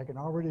mind. I can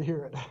already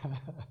hear it.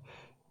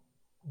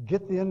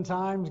 Get the end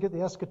times, get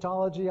the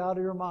eschatology out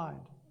of your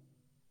mind.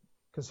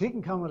 Because He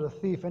can come as a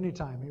thief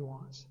anytime He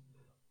wants.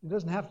 It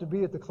doesn't have to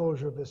be at the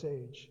closure of this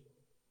age.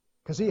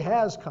 Because He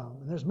has come,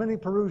 and there's many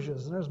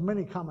Perusias, and there's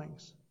many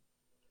comings.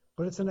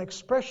 But it's an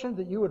expression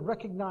that you would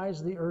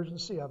recognize the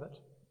urgency of it.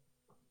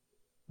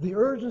 the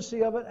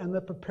urgency of it and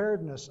the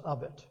preparedness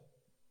of it.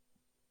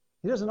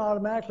 He doesn't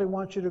automatically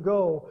want you to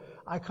go,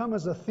 I come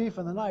as a thief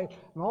in the night,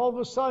 and all of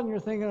a sudden you're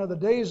thinking of the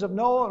days of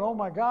Noah, and oh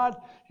my God,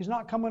 he's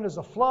not coming as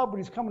a flood, but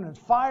he's coming in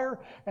fire,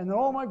 and then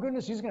oh my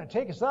goodness, he's going to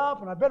take us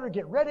up, and I better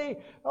get ready.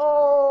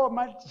 Oh,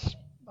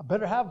 I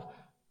better have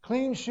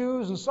clean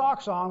shoes and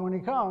socks on when he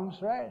comes,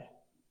 right?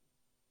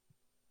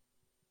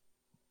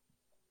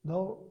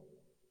 No,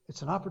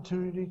 it's an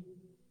opportunity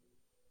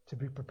to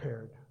be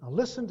prepared. Now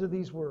listen to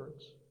these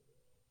words.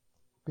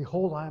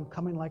 Behold, I am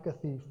coming like a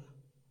thief.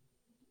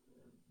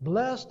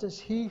 Blessed is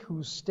he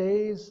who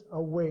stays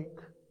awake,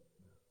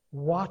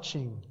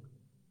 watching,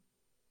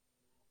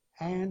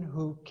 and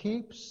who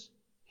keeps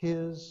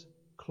his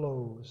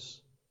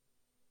clothes.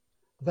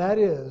 That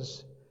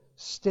is,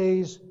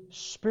 stays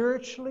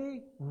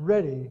spiritually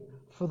ready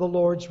for the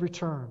Lord's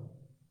return,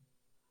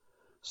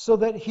 so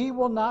that he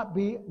will not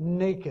be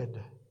naked,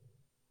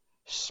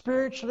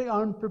 spiritually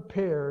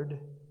unprepared,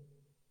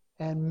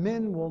 and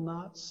men will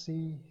not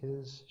see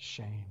his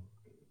shame.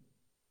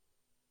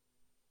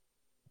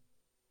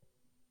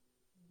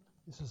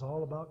 This is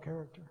all about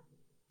character.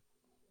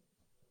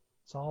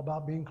 It's all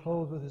about being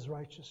clothed with his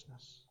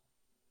righteousness.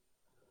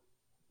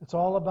 It's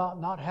all about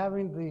not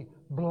having the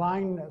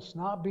blindness,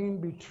 not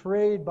being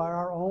betrayed by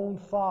our own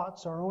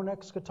thoughts, our own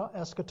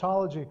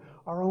eschatology,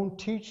 our own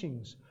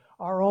teachings,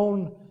 our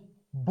own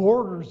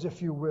borders, if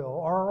you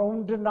will, our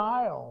own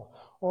denial,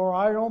 or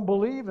I don't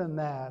believe in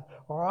that,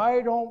 or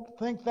I don't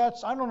think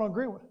I don't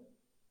agree with.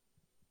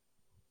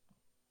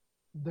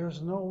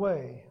 There's no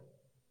way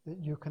that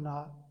you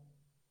cannot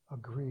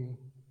agree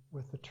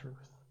with the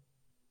truth.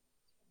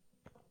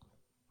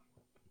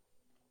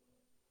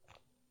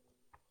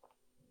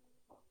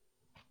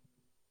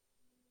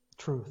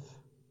 Truth.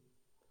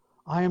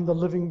 I am the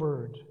living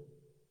word,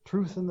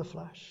 truth in the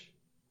flesh,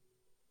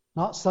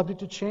 not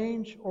subject to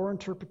change or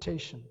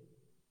interpretation,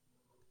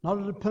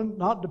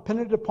 not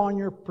dependent upon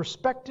your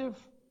perspective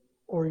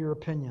or your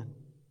opinion.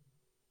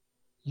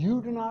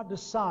 You do not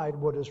decide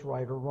what is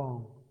right or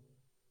wrong.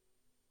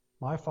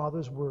 My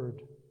Father's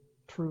word,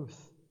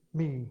 truth,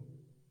 me,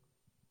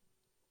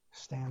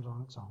 stands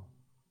on its own.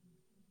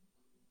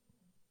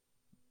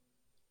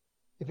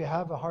 If you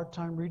have a hard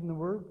time reading the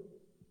Word,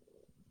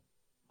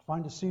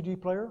 find a CD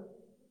player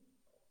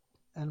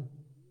and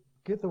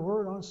get the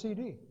Word on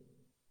CD.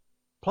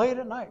 Play it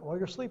at night while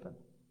you're sleeping.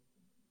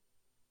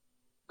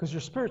 Because your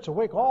spirit's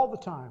awake all the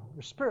time.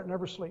 Your spirit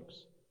never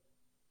sleeps.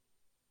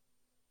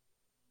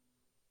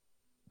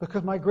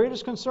 Because my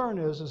greatest concern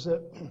is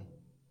that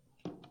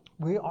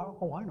we are,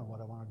 I know what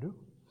I want to do.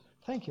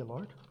 Thank you,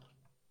 Lord.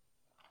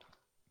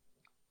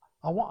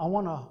 I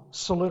want to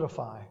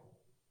solidify.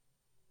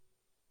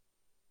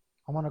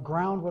 I want to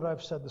ground what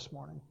I've said this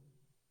morning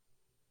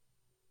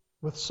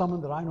with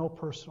someone that I know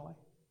personally.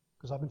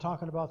 Because I've been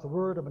talking about the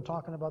Word, I've been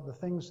talking about the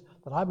things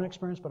that I've been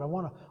experiencing, but I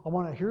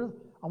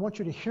want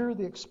you to hear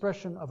the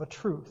expression of a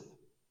truth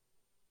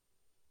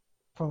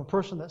from a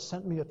person that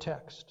sent me a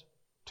text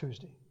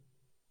Tuesday.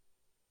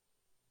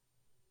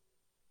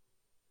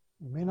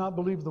 You may not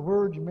believe the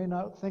Word, you may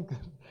not think that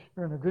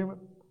you're in agreement,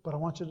 but I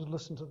want you to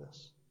listen to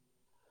this.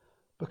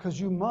 Because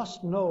you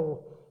must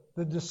know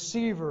the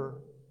deceiver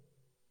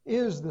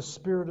is the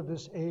spirit of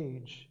this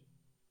age,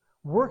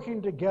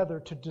 working together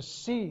to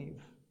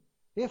deceive,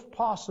 if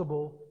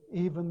possible,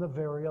 even the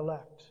very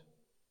elect.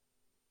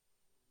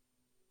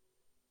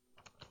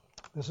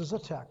 This is a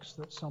text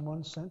that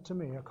someone sent to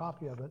me, a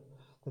copy of it,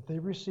 that they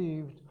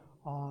received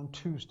on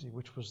Tuesday,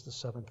 which was the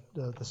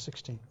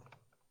 16th.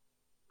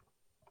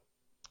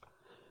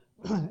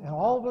 And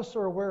all of us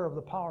are aware of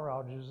the power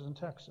outages in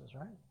Texas,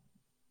 right?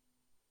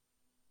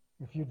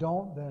 If you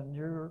don't, then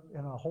you're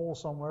in a hole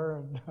somewhere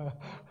and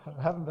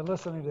haven't been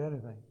listening to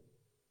anything.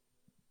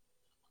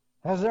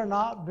 Has there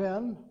not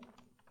been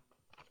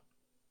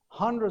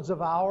hundreds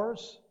of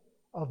hours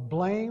of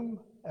blame,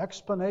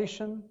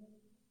 explanation,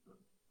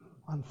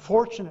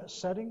 unfortunate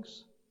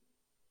settings?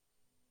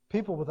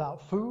 People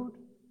without food,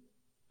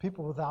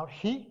 people without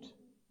heat,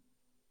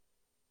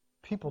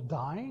 people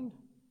dying,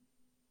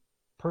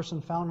 person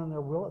found in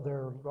their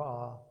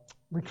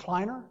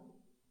recliner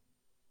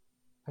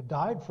had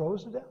died,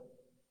 froze to death.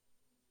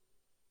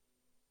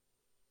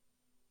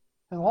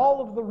 And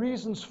all of the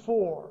reasons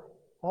for,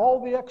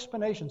 all the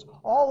explanations,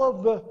 all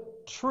of the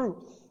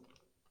truth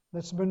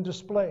that's been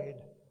displayed.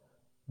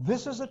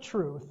 This is a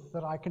truth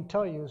that I can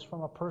tell you is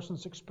from a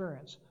person's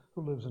experience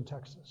who lives in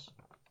Texas.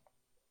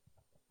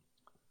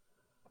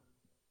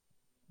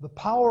 The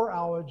power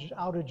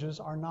outages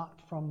are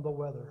not from the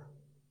weather.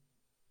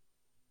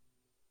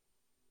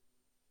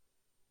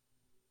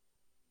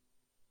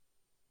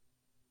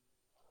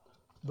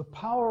 The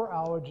power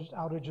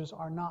outages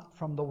are not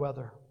from the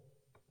weather.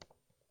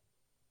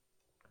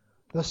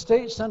 The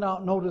state sent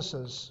out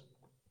notices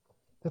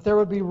that there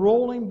would be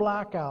rolling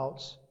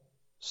blackouts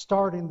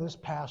starting this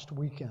past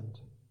weekend.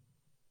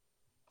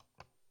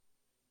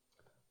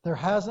 There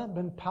hasn't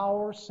been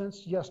power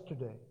since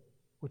yesterday,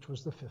 which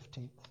was the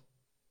 15th.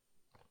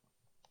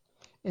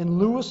 In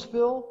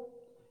Louisville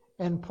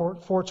and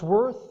Fort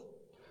Worth,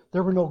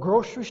 There were no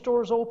grocery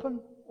stores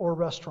open or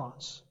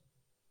restaurants.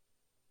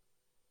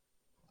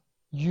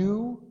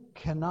 You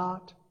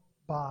cannot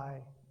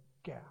buy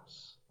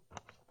gas.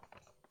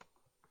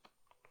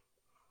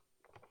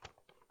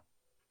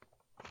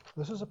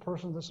 This is a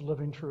person that's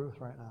living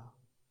truth right now.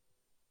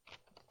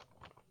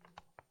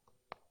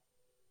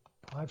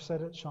 I've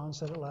said it, Sean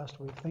said it last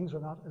week. Things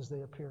are not as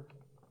they appear.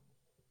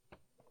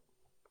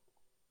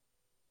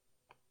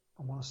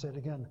 I want to say it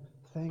again.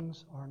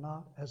 Things are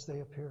not as they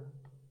appear.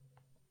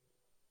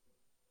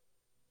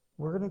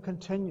 We're going to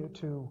continue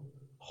to,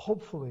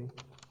 hopefully,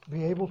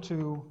 be able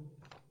to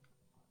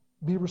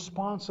be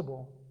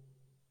responsible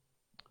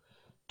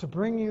to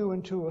bring you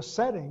into a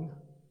setting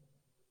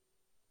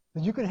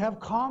that you can have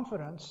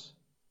confidence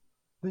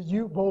that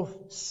you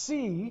both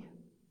see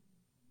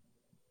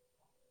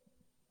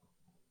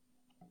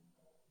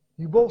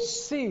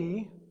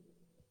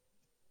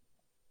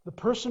the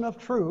person of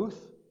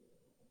truth,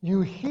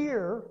 you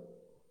hear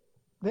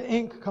the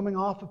ink coming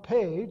off a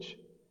page,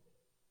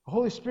 the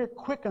Holy Spirit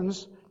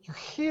quickens, you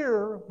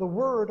hear the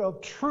word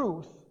of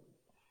truth,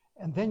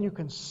 and then you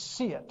can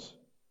see it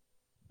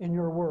in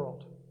your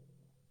world.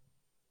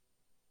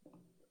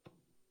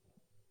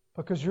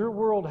 Because your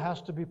world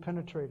has to be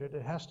penetrated.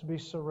 It has to be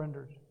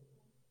surrendered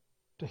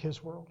to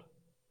His world,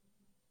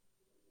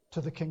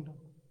 to the kingdom.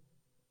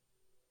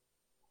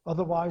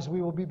 Otherwise,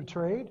 we will be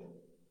betrayed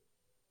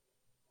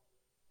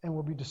and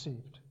will be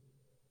deceived.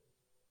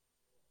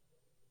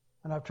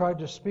 And I've tried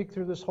to speak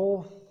through this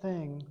whole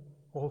thing,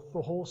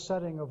 the whole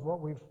setting of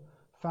what we've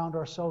found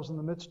ourselves in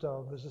the midst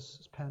of is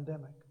this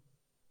pandemic.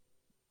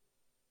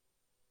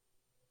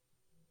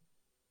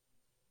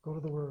 Go to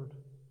the Word.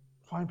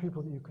 Find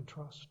people that you can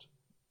trust.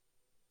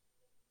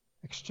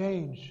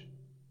 Exchange.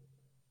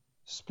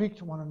 Speak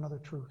to one another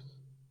truth.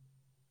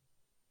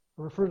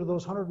 I refer to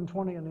those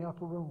 120 in the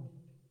upper room.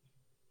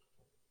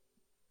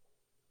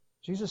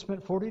 Jesus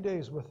spent 40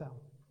 days with them.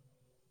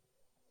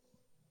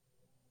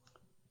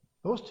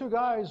 Those two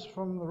guys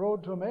from the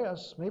road to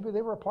Emmaus, maybe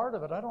they were a part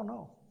of it. I don't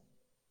know.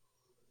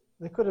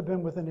 They could have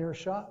been within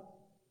earshot.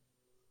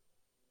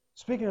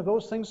 Speaking of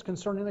those things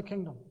concerning the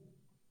kingdom.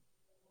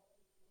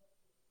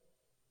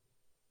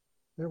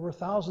 There were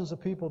thousands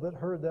of people that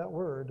heard that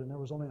word, and there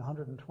was only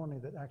 120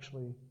 that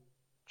actually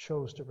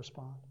chose to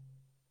respond.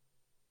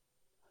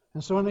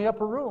 And so in the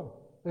upper room,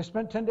 they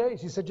spent 10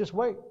 days. He said, just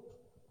wait.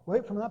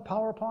 Wait from that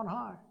power upon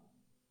high.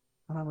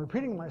 And I'm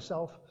repeating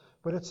myself,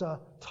 but it's a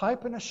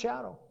type and a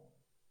shadow.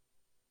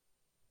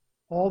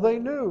 All they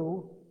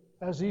knew,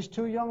 as these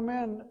two young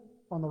men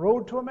on the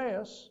road to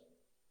Emmaus,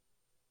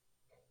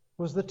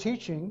 was the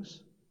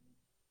teachings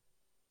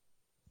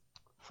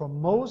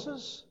from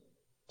Moses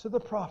to the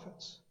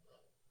prophets.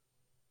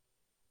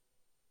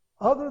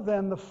 Other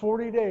than the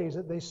 40 days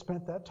that they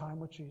spent that time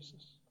with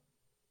Jesus.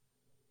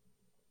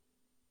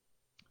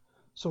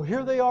 So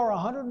here they are,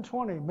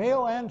 120,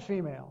 male and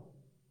female.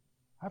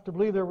 I have to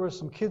believe there were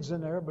some kids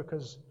in there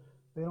because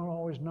they don't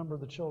always number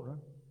the children.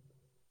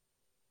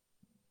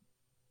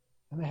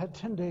 And they had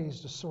 10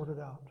 days to sort it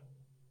out.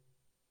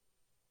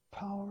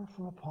 Power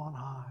from upon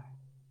high.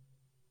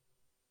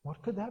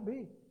 What could that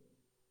be?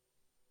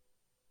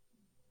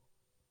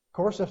 Of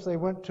course, if they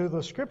went to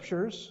the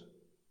Scriptures,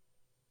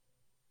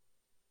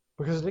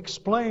 because it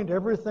explained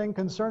everything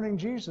concerning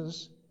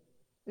Jesus,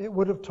 it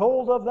would have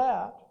told of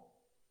that.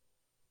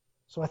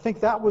 So I think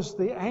that was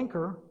the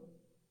anchor,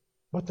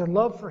 but their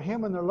love for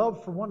Him and their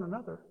love for one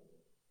another.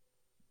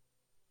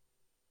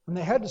 And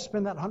they had to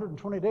spend that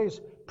 120 days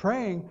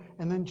praying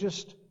and then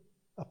just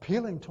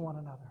appealing to one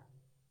another.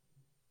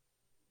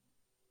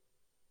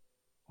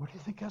 What do you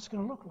think that's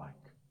going to look like?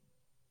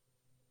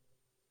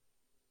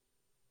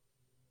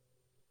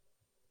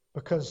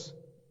 Because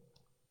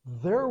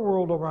their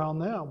world around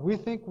them, we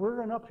think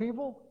we're in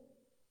upheaval.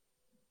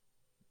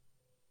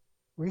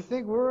 We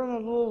think we're in a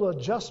little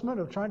adjustment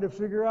of trying to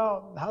figure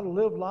out how to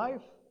live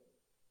life.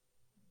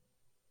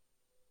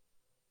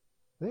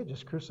 They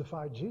just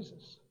crucified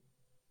Jesus.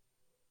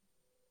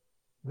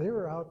 They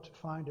were out to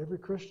find every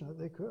Christian that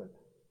they could.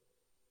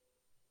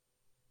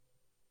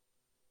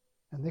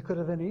 And they could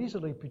have been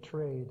easily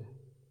betrayed.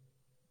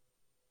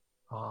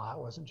 Oh, that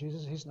wasn't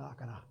Jesus. He's not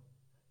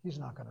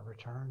gonna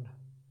return.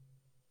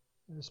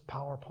 This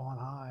power upon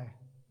high.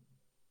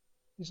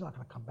 He's not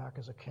going to come back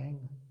as a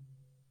king.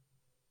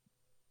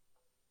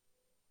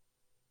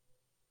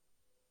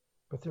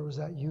 But there was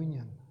that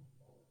union.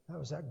 That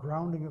was that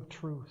grounding of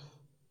truth.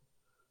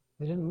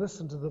 They didn't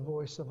listen to the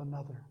voice of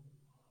another.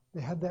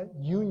 They had that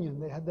union.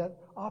 They had that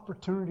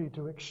opportunity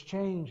to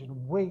exchange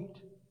and wait.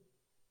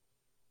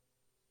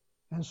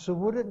 And so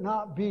would it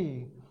not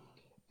be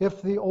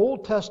if the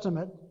Old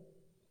Testament,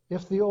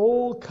 if the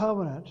Old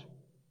Covenant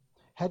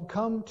had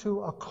come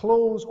to a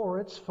close or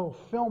its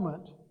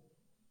fulfillment,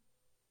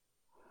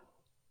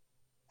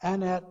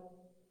 and at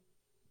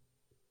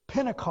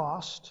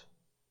Pentecost,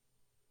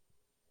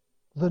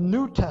 the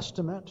New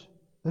Testament,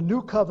 the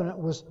New Covenant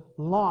was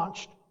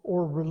launched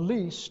or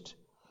released,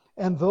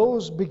 and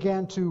those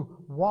began to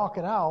walk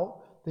it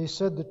out. They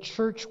said the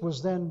church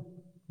was then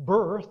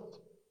birthed,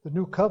 the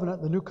New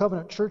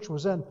Covenant church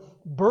was then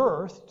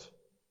birthed.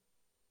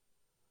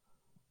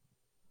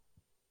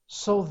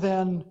 So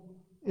then,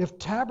 if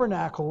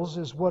tabernacles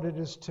is what it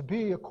is to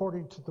be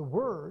according to the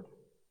Word,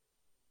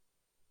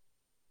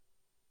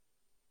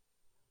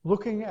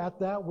 looking at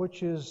that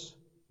which is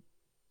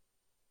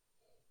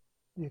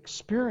the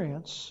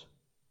experience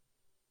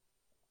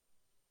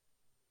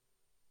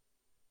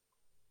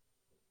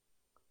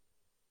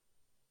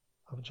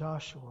of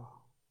Joshua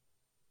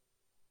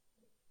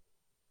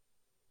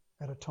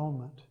at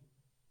atonement,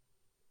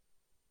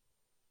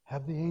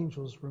 have the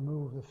angels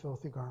remove the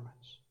filthy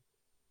garments,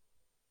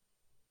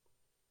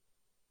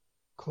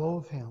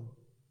 clothe him,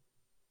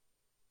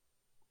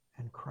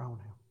 and crown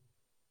him.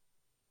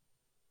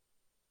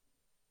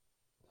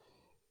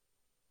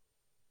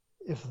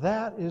 If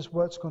that is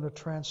what's going to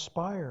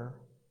transpire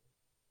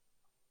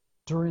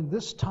during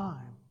this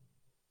time,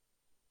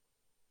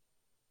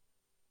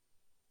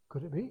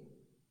 could it be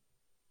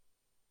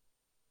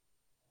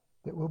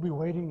that we'll be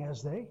waiting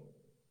as they,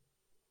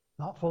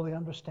 not fully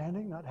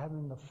understanding, not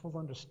having the full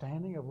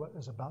understanding of what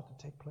is about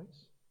to take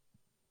place?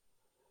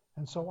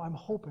 And so I'm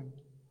hoping,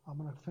 I'm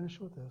going to finish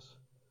with this,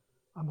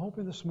 I'm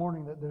hoping this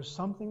morning that there's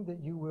something that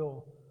you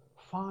will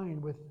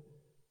find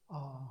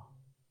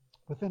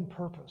within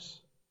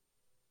purpose.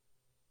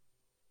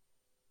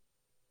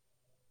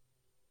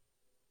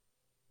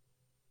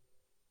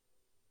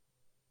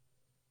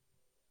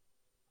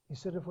 He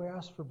said if we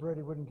asked for bread,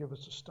 He wouldn't give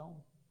us a stone.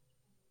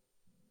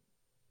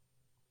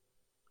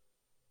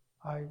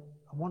 I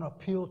want to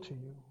appeal to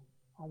you.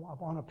 I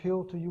want to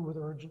appeal to you with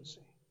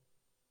urgency.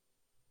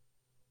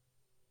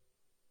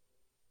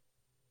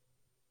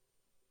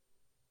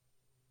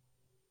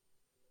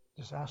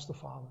 Just ask the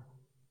Father.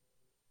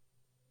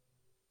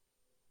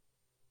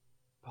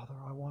 Father,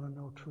 I want to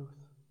know truth.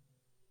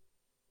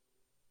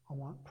 I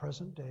want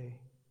present day,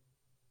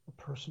 the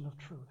person of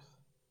truth,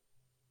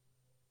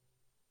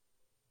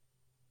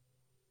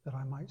 that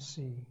I might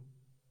see,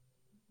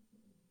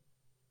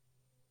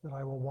 that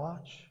I will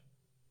watch,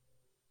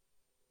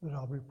 that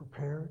I'll be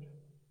prepared.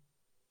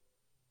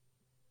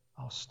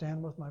 I'll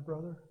stand with my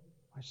brother,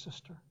 my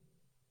sister.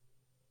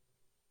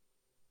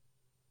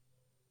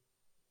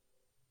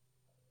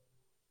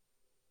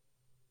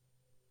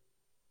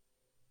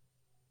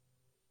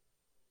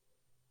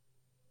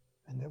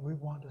 And that we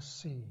want to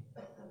see,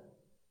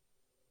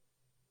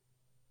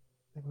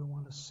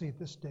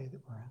 this day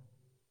that we're in.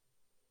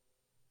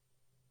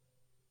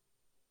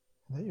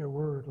 And that your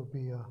word will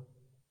be a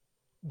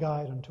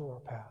guide unto our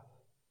path.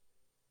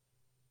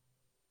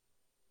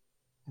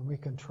 And we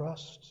can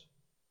trust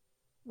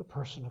the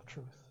person of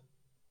truth,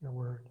 your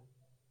word.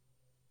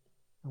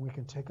 And we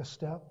can take a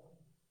step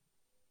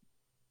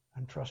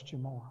and trust you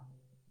more.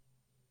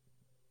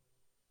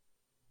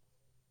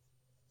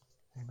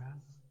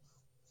 Amen.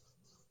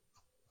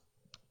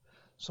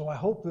 So I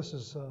hope this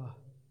has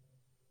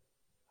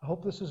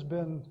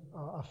been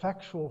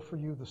effectual for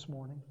you this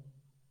morning.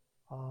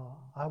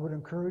 I would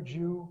encourage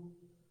you,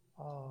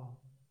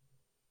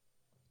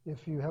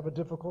 if you have a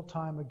difficult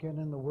time again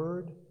in the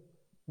Word,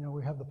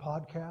 we have the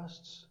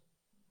podcasts.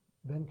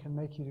 Ben can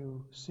make you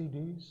do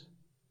CDs.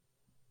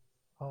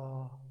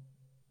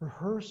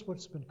 Rehearse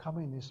what's been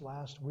coming these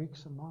last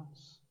weeks and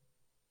months.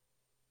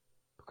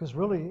 Because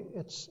really,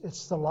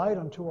 it's the light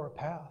unto our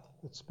path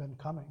that's been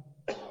coming.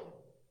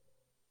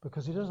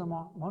 Because He doesn't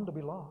want one to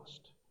be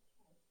lost.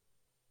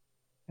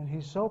 And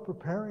He's so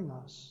preparing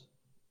us.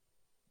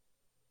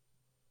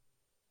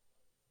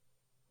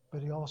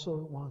 But He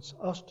also wants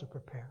us to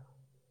prepare.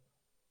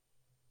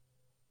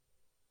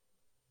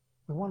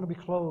 We want to be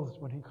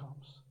clothed when He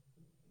comes.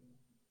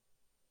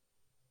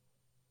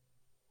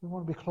 We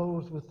want to be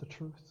clothed with the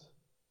truth.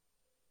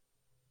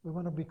 We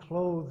want to be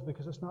clothed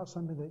because it's not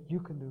something that you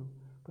can do,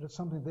 but it's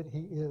something that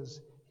He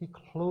is. He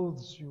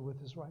clothes you with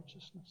His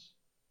righteousness.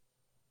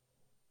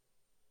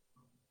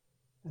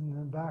 And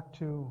then back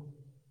to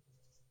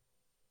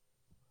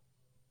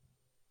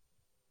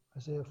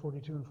Isaiah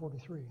 42 and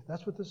 43.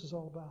 That's what this is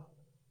all about.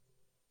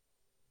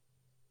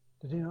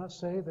 Did He not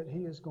say that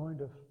He's going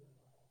to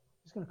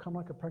come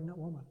like a pregnant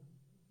woman?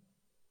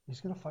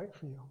 He's going to fight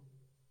for you.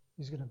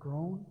 He's going to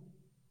groan.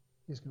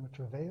 He's going to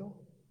travail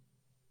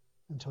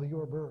until you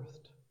are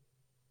birthed.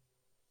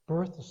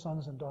 Birth to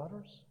sons and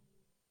daughters.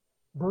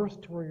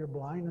 Birth to where your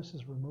blindness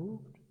is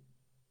removed.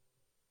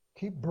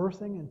 Keep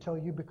birthing until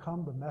you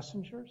become the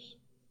messengers,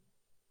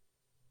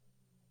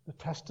 the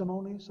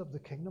testimonies of the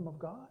kingdom of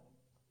God.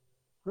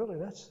 Really,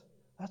 that's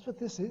what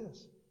this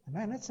is. And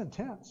man, it's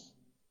intense.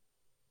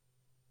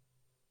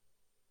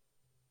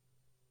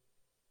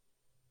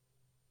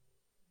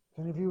 If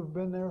any of you have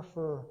been there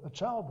for a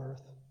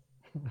childbirth,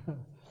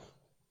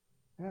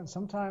 man,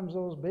 sometimes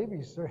those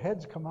babies, their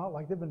heads come out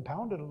like they've been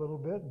pounded a little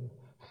bit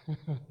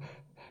and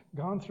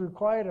gone through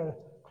quite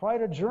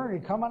a journey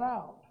coming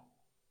out.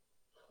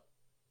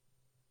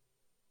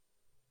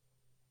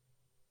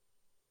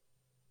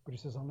 But He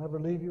says, I'll never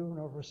leave you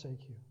nor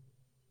forsake you.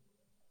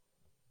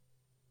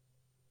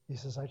 He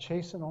says, I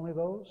chasten only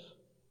those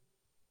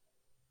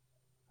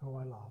who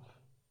I love.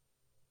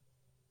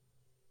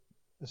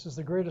 This is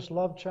the greatest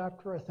love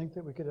chapter I think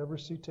that we could ever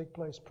see take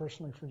place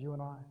personally for you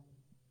and I.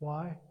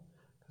 Why?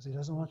 Because he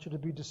doesn't want you to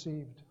be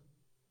deceived.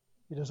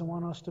 He doesn't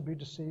want us to be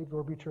deceived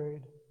or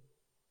betrayed.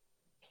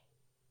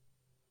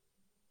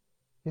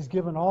 He's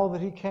given all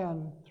that he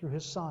can through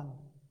his Son,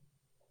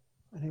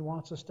 and he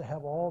wants us to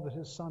have all that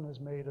his Son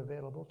has made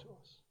available to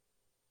us.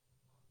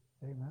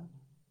 Amen.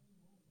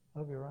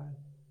 Love you, Ryan.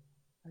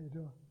 How you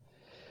doing?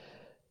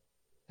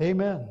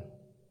 Amen.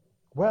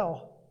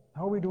 Well,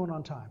 how are we doing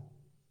on time?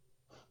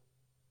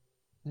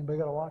 Anybody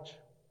got a watch?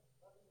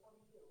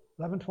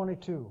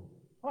 11:22.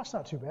 Well, that's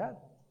not too bad.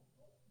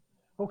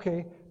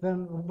 Okay,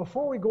 then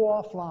before we go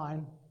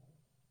offline,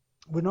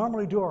 we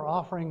normally do our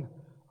offering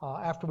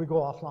after we go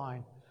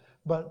offline.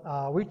 But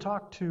we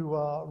talked to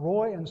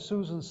Roy and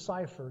Susan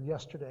Cipher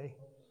yesterday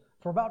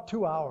for about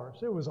 2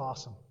 hours. It was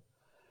awesome.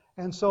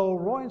 And so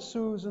Roy and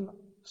Susan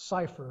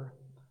Cipher,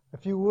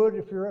 if you would,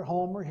 if you're at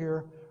home or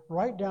here,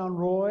 write down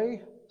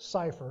Roy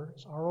Cipher,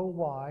 it's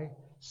RoyCypher.com.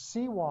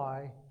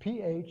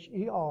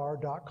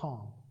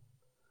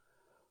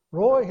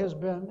 Roy has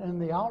been in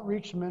the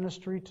outreach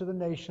ministry to the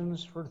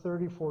nations for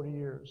 30, 40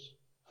 years.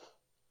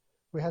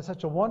 We had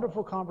such a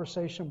wonderful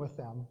conversation with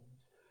them.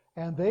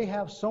 And they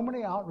have so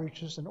many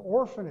outreaches and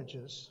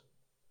orphanages,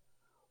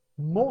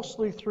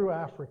 mostly through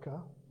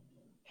Africa,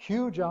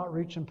 huge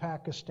outreach in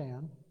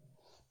Pakistan,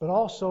 but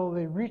also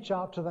they reach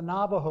out to the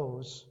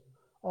Navajos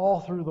all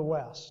through the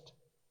West.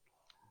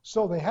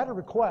 So they had a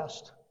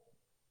request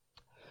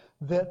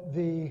that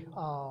the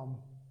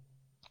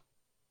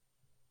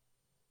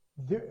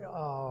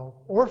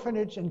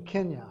orphanage in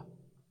Kenya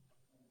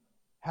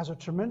has a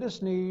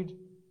tremendous need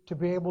to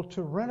be able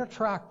to rent a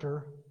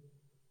tractor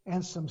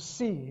and some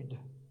seed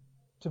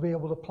to be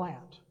able to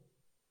plant.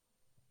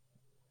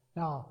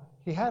 Now,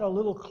 he had a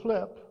little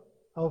clip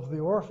of the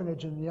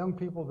orphanage and the young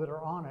people that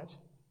are on it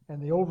and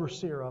the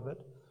overseer of it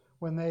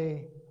when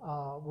they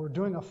were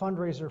doing a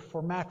fundraiser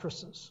for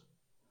mattresses.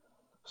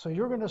 So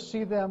you're going to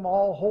see them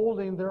all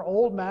holding their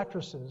old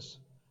mattresses,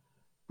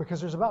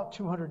 because there's about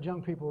 200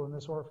 young people in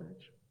this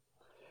orphanage.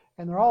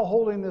 And they're all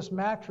holding this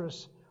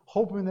mattress,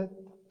 hoping that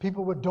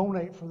people would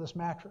donate for this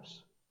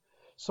mattress.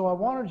 So I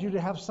wanted you to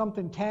have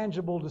something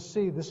tangible to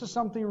see. This is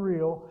something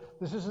real.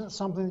 This isn't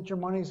something that your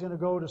money's going to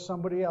go to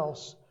somebody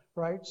else,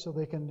 right? So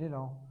they can,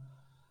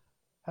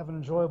 have an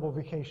enjoyable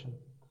vacation.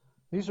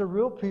 These are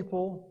real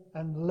people.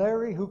 And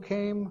Larry, who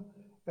came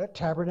at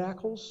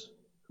Tabernacles,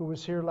 who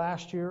was here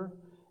last year,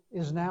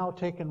 is now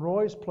taking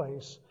Roy's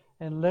place.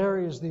 And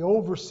Larry is the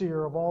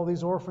overseer of all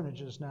these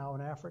orphanages now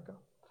in Africa.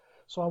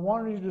 So I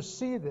wanted you to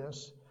see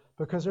this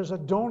because there's a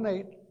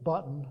donate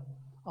button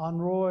on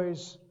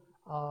Roy's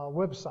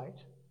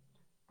website.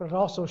 But it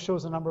also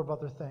shows a number of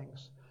other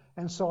things.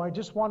 And so I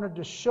just wanted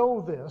to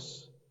show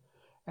this,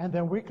 and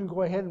then we can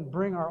go ahead and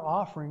bring our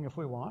offering if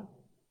we want,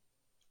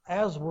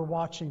 as we're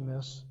watching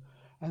this.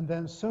 And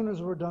then as soon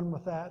as we're done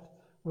with that,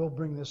 we'll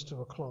bring this to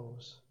a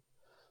close.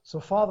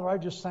 So Father, I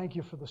just thank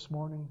you for this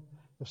morning.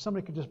 If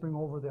somebody could just bring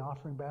over the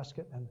offering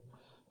basket. And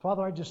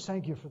Father, I just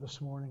thank you for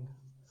this morning.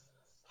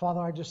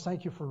 Father, I just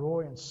thank you for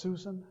Roy and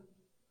Susan.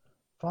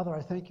 Father,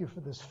 I thank you for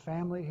this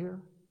family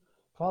here.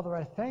 Father,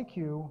 I thank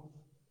you.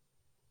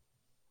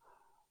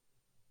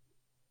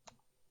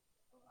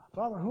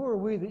 Father, who are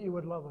we that you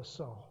would love us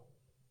so?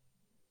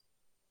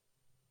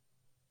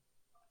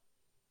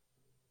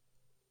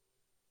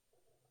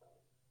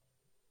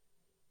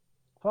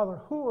 Father,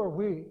 who are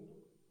we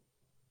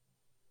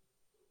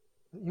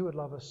that you would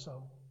love us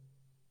so?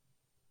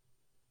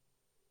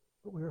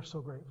 But we are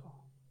so grateful.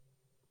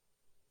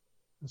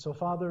 And so,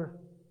 Father,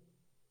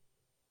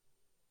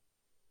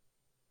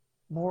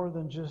 more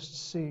than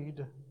just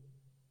seed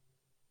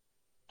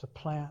to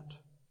plant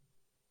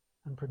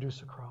and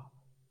produce a crop.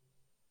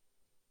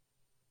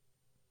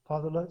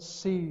 Father, let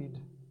seed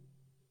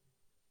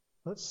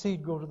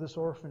go to this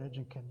orphanage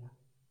in Kenya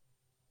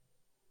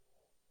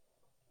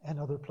and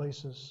other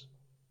places.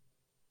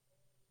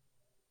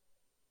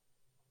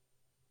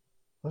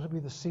 Let it be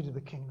the seed of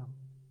the kingdom.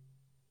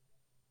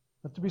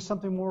 Let there be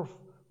something more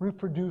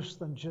reproduced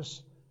than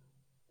just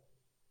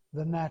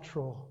the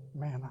natural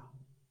manna.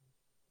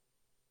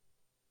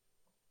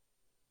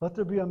 Let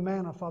there be a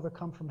manna, Father,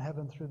 come from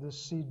heaven through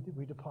this seed that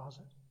we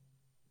deposit.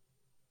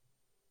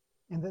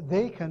 And that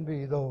they can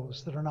be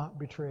those that are not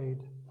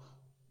betrayed,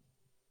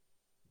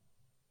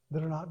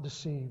 that are not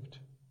deceived.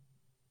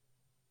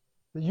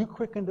 That you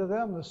quicken to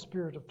them the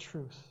spirit of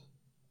truth,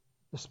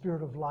 the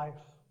spirit of life.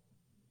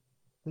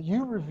 That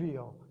you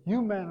reveal,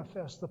 you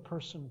manifest the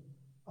person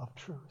of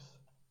truth.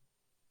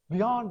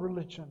 Beyond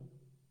religion,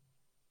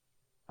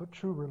 but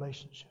true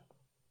relationship.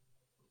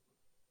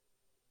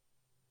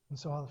 And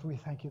so, Father, we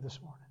thank you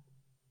this morning.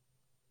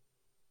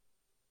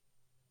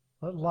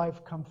 Let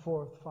life come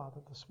forth,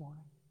 Father, this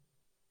morning.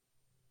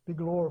 Be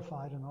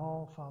glorified in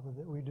all, Father,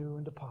 that we do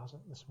and deposit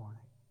this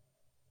morning.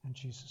 In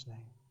Jesus'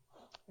 name,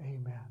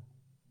 amen.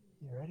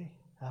 You ready?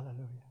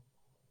 Hallelujah.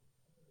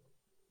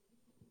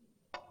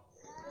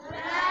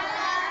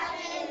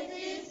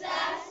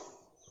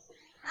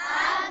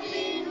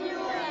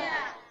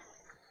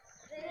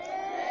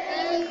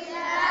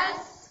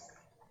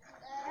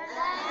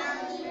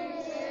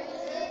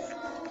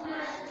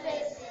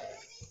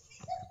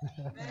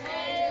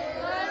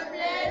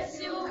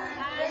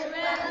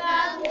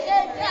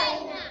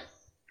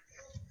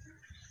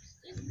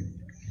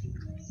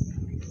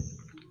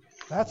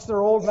 That's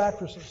their old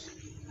mattresses.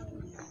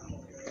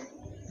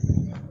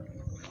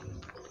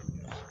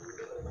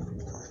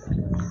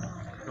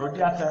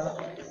 Brothers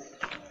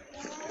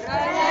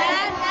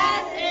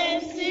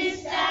and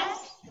sisters,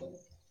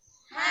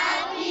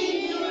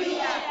 Happy New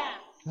Year.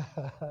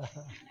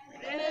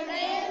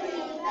 Remain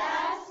with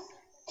us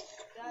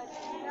that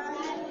we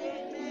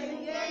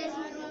may get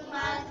new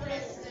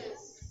mattresses.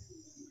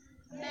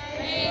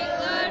 May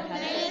God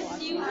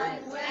bless you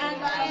and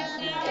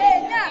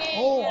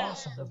Oh,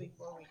 awesome.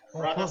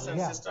 Brothers and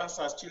yeah. sisters,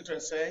 as children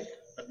say,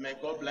 that may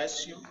God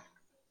bless you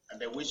and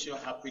they wish you a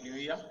Happy New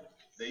Year,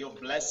 the year of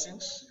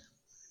blessings.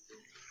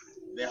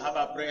 They have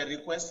a prayer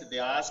request. They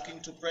are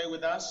asking to pray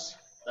with us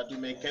that we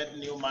may get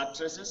new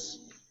mattresses.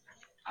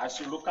 As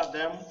you look at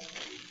them,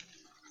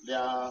 they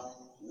are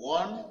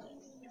worn,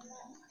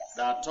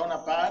 they are torn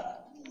apart,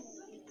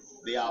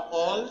 they are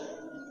old,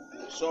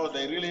 so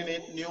they really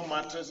need new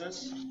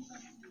mattresses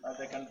that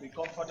they can be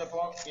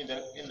comfortable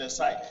in the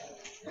side.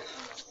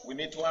 We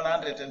need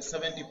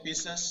 170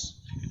 pieces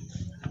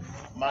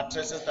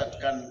mattresses that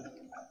can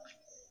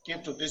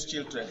give to these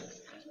children.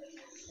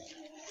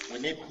 We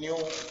need new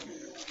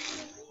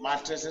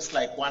mattresses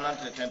like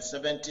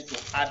 170 to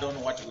add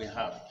on what we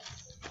have.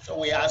 So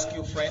we ask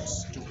you,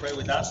 friends, to pray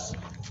with us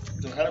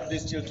to help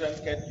these children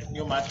get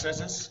new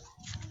mattresses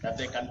that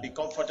they can be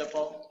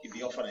comfortable in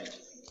the orphanage.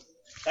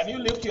 Can you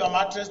lift your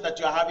mattress that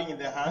you are having in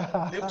the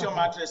hand? Lift your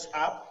mattress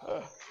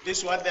up. This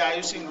is what they are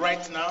using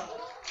right now.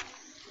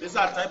 These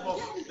are type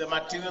of the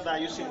material they are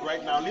using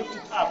right now. Lift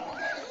it up.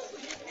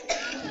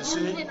 You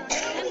see?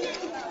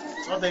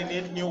 So they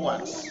need new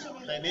ones.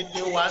 They need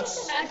new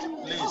ones.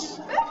 Please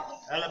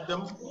help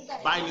them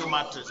buy new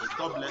mattresses.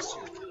 God bless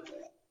you.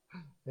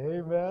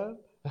 Amen.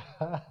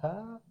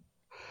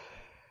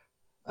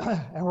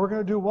 And we're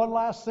going to do one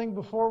last thing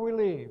before we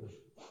leave.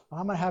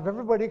 I'm going to have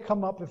everybody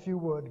come up, if you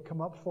would.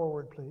 Come up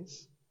forward,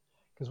 please.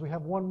 Because we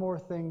have one more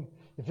thing.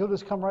 If you'll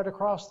just come right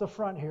across the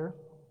front here.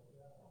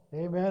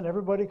 Amen.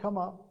 Everybody come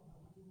up.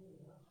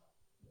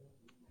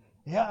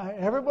 Yeah,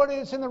 everybody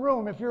that's in the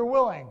room, if you're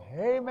willing.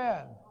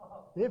 Amen.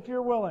 If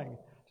you're willing.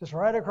 Just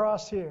right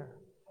across here.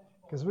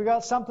 Because we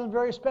got something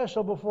very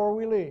special before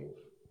we leave.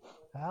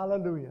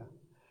 Hallelujah.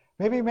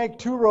 Maybe make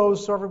 2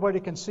 rows so everybody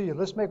can see you.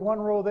 Let's make 1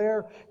 row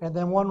there and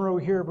then 1 row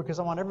here because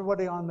I want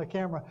everybody on the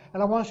camera.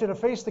 And I want you to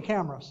face the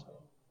cameras.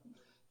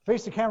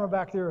 Face the camera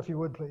back there if you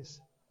would, please.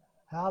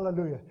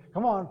 Hallelujah.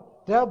 Come on.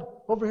 Deb,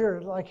 over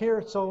here, like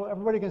here, so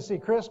everybody can see.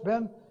 Chris,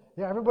 Ben,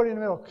 yeah, everybody in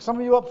the middle. Some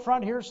of you up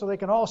front here so they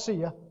can all see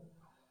you.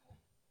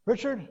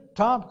 Richard,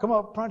 Tom, come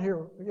up front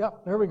here.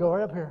 Yep, there we go,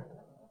 right up here.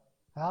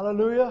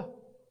 Hallelujah.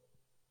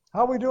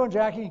 How are we doing,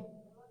 Jackie?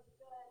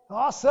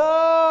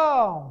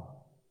 Awesome.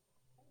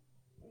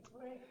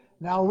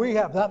 Now we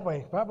have that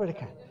way.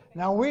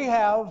 Now we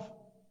have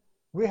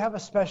a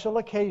special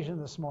occasion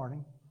this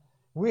morning.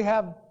 We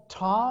have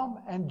Tom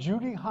and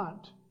Judy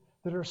Hunt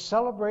that are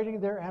celebrating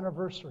their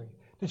anniversary.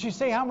 Did she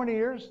say how many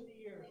years?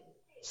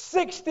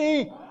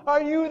 60.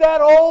 Are you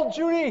that old,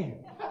 Judy?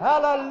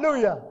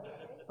 Hallelujah.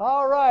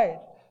 All right.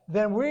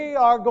 Then we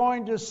are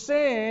going to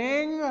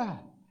sing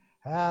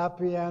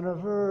Happy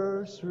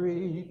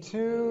Anniversary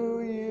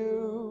to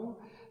you.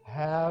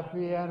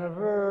 Happy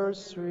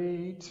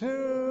anniversary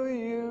to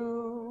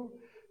you.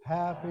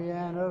 Happy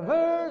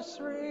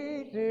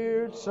anniversary,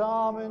 dear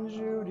Tom and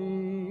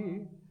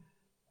Judy.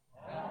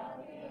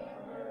 Happy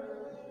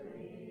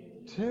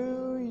anniversary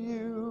to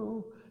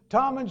you.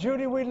 Tom and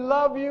Judy, we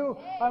love you.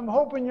 I'm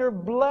hoping you're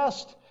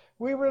blessed.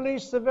 We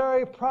release the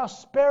very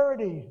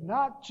prosperity,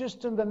 not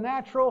just in the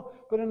natural,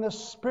 but in the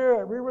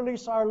spirit. We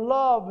release our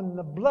love and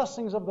the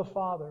blessings of the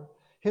Father,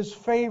 His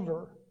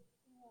favor,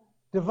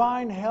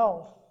 divine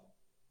health,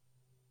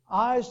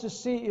 eyes to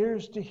see,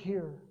 ears to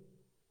hear,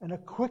 and a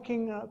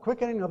quickening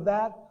of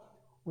that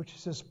which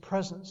is His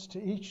presence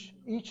to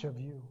each of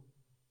you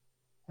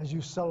as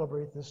you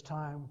celebrate this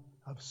time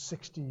of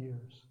 60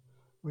 years.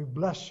 We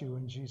bless you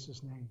in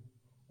Jesus' name.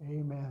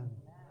 Amen.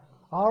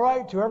 All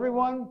right, to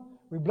everyone,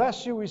 we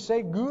bless you. We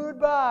say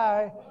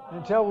goodbye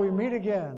until we meet again.